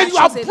there. et la And you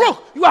are chose est là. broke.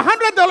 You are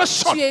 $100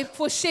 short. Tu es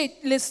fauché,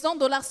 les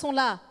 $100 sont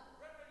là.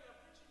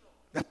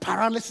 The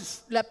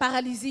paralysis la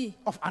paralysie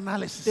of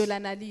analysis. de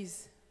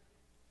l'analyse.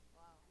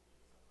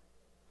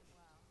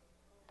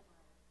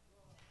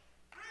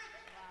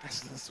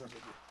 That's what we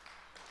do.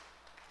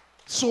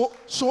 So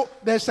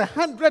there's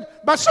 100,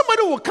 but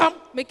somebody will come.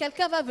 Mais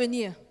quelqu'un va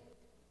venir.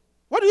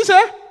 What do you say?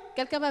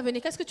 Quelqu'un va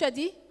venir. Qu'est-ce que tu as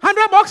dit?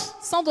 $100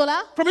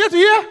 $100 from here to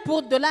here?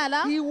 pour de là à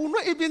là. He will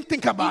not even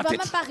think Il ne about va it.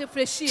 même pas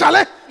réfléchir.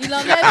 Chalet. Il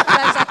enlève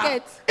la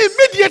jaquette.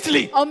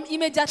 Immediately.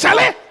 Immédiatement,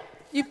 Chalet.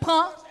 il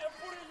prend,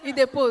 il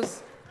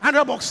dépose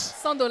 $100.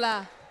 $100.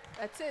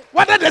 That's it.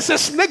 Whether there's a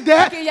snake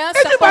there, qu'il y a un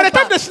even by the serpent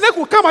time the snake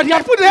will come out, he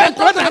has put Mais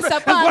quand there. le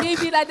serpent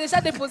arrive, il a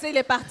déjà déposé, il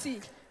est parti.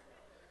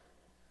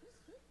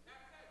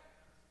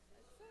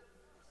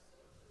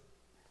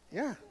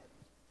 Yeah.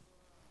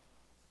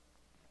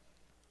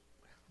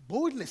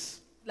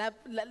 Boldness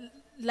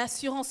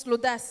L'assurance,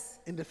 l'audace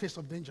in the face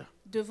of danger.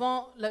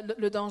 devant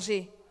le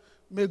danger.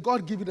 May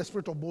God give you the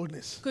spirit of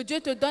boldness. Que Dieu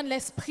te donne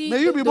l'esprit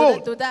May you be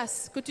bold.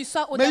 d'audace. Que tu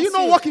sois May you audacieux.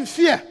 not walk in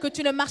fear. Que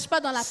tu ne marches pas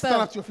dans la Stand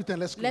peur. up to your feet and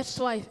let's close.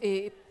 Lève-toi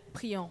et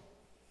prions.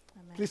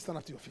 Please stand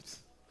up to your feet.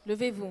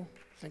 Levez-vous.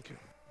 Thank you.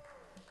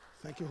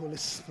 Thank you, Holy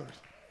Spirit.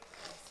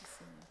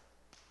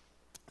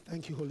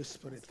 Thank you, Holy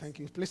Spirit. Thank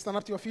you. Please stand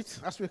up to your feet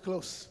as we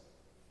close.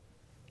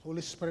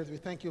 Holy Spirit, we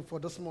thank you for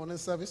this morning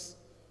service.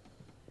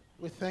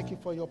 We thank you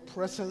for your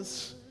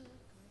presence.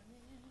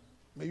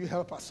 May you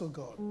help us, oh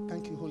God.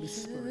 Thank you, Holy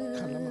Spirit. Je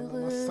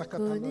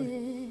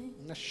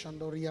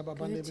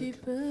reconnais que tu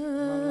peux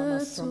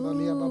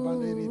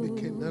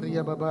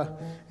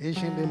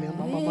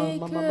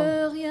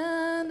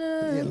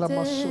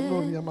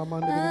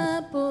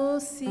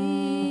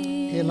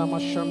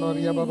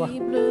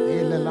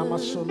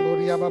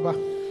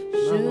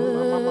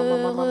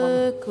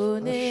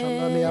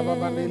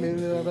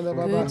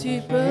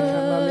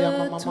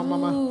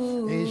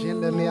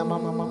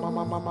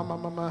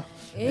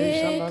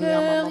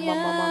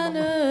tout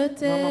et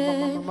que rien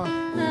ne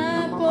t'est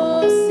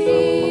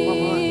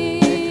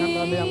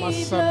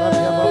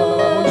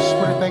Holy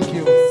Spirit, thank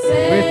you.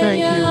 We thank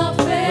you.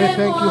 We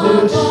thank you,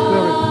 Holy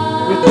Spirit.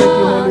 We thank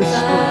you, Holy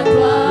Spirit.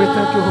 We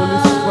thank you, Holy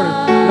Spirit.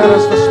 Let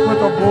us the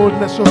spirit of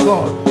boldness, oh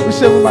God. We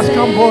say we must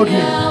come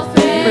boldly. We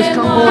must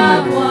come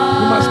boldly. We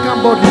must come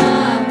boldly.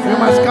 We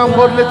must come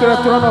boldly to the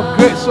throne of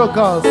grace, oh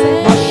God.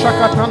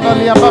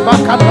 Mashakatandalia baba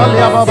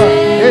katalia baba.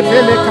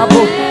 Ebele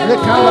kabo.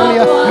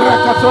 Lekandalia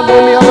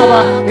rakatondalia baba.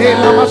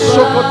 Elama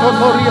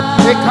sokotonoria.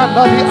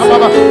 Lekandalia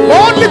baba.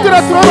 Boldly to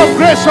the throne of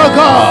grace, oh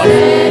God.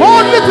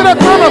 Boldly to the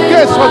throne of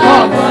grace, oh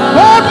God.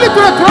 Boldly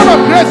to the throne of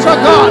grace, oh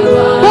God.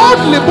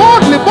 Boldly,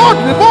 boldly,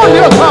 boldly,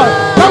 boldly, oh God.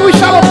 That we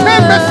shall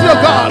obtain mercy, oh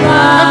God.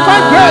 And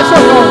find grace,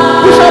 oh God.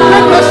 We shall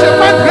obtain mercy and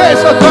find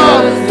grace, oh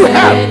God. To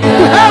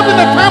help in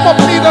the time of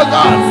need, oh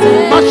God.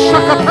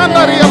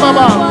 Mashakatandalia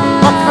baba.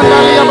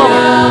 Makandalia baba.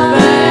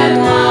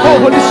 Oh,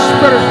 Holy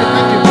Spirit, we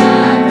thank you.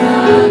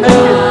 Thank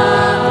you.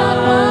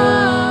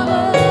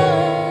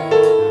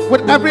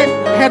 With every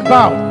head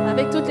bowed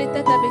avec toutes les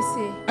têtes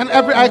abaissées and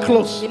every eye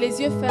closed. et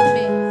les yeux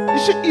fermés.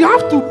 You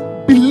have to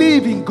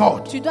believe in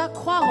God. Tu dois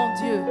croire en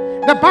Dieu.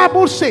 The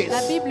Bible La says,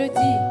 Bible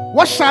dit,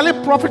 what shall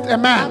it profit a à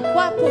man?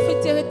 quoi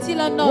profiterait-il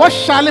un homme? What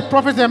shall it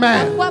profit a À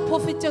man quoi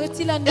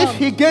profiterait-il un if homme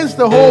he gains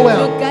the whole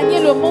world de gagner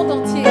le monde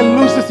entier and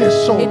loses his et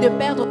soul? de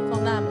perdre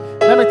son âme?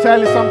 Let me tell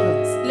you something.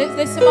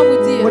 Laissez-moi vous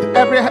dire, With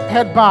every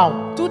head bowed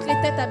toutes les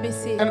têtes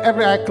abaissées and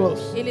every eye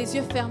closed, et les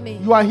yeux fermés,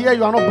 you are here,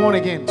 you are not born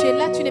again. tu es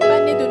là, tu n'es pas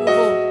né de nouveau.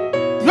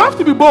 You have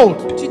to be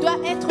bold. Tu dois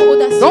être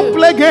audacieux. Don't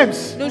play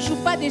games. Ne joue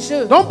pas des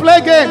jeux. Don't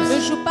play Ne games.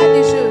 joue pas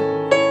des jeux.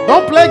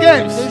 Don't play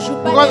games. Ne joue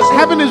pas Because des jeux.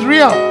 heaven is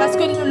real Parce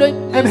que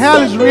and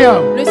hell is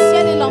real. le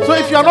ciel et l'enfer So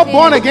if you are sont not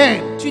born réels.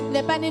 again, Tu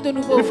n'es pas né de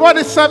nouveau. before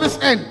this service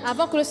ends,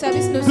 Avant que le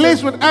service ne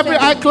please, with every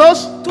eye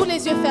closed tous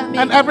les yeux fermés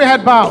and every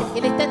head bowed,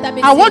 et les têtes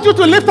abaissées. I want you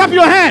to lift up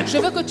your hand. Je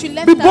veux que tu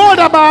lèves Be ta bold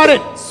main. about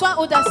it. Sois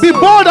audacieux. Be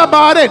bold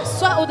about it.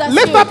 Sois audacieux.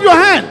 Lift up your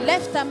hand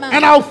Lève ta main.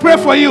 and I'll pray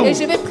for you Et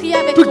je vais prier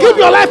avec to toi. give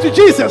your life to Pour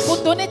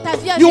Jesus. donner ta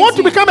vie à You want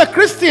to Jésus. become a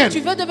Christian. Tu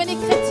veux devenir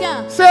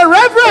chrétien. Say,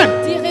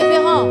 Reverend, Dis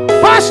révérend.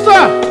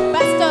 Pastor,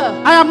 Pasteur,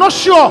 I am not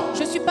sure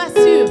je suis pas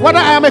sûr whether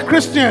I am a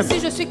Christian. si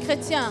je suis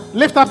chrétien.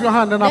 Lift up your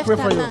hand and I'll Lève pray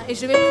ta for you. main et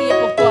je vais prier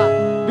pour toi.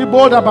 Be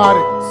bold about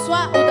it.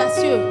 Sois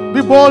audacieux.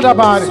 Be bold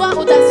about it. Sois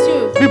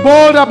audacieux. Be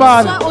bold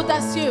about Sois it.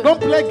 audacieux. Don't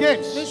play Ne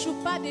games. joue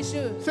pas des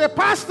jeux. Say,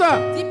 Pastor,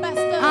 Dis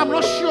pasteur. I'm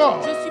not sure.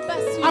 Je suis pas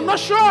sûr. I'm not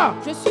sure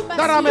Je suis pas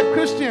that I'm a sûr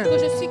Christian. que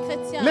je suis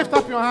chrétien. Lift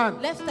up your hand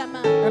Lève ta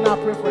main and I'll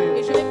pray for et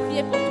you. je vais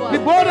prier pour toi. Be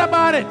bold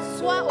about it.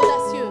 Sois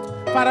audacieux.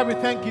 Father, we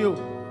thank you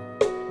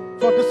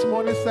for this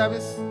morning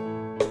service.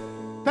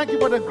 Thank you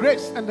for the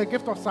grace and the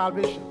gift of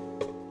salvation.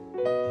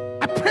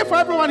 I pray for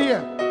everyone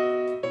here.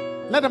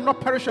 Let them not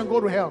perish and go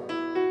to hell.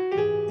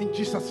 In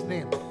Jesus'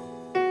 name.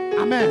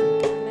 Amen.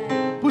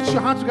 Amen. Put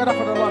your hands together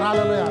for the Lord.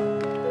 Hallelujah.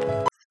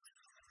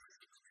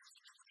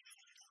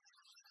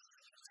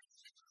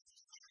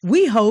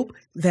 We hope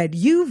that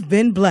you've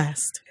been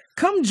blessed.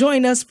 Come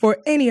join us for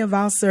any of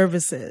our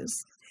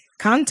services.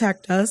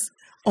 Contact us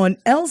on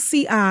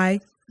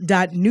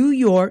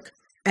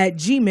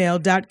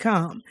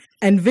lci.newyork@gmail.com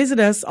and visit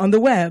us on the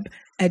web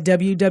at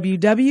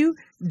www.lci.newyork.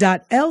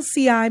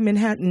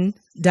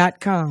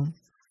 www.lcimanhattan.com.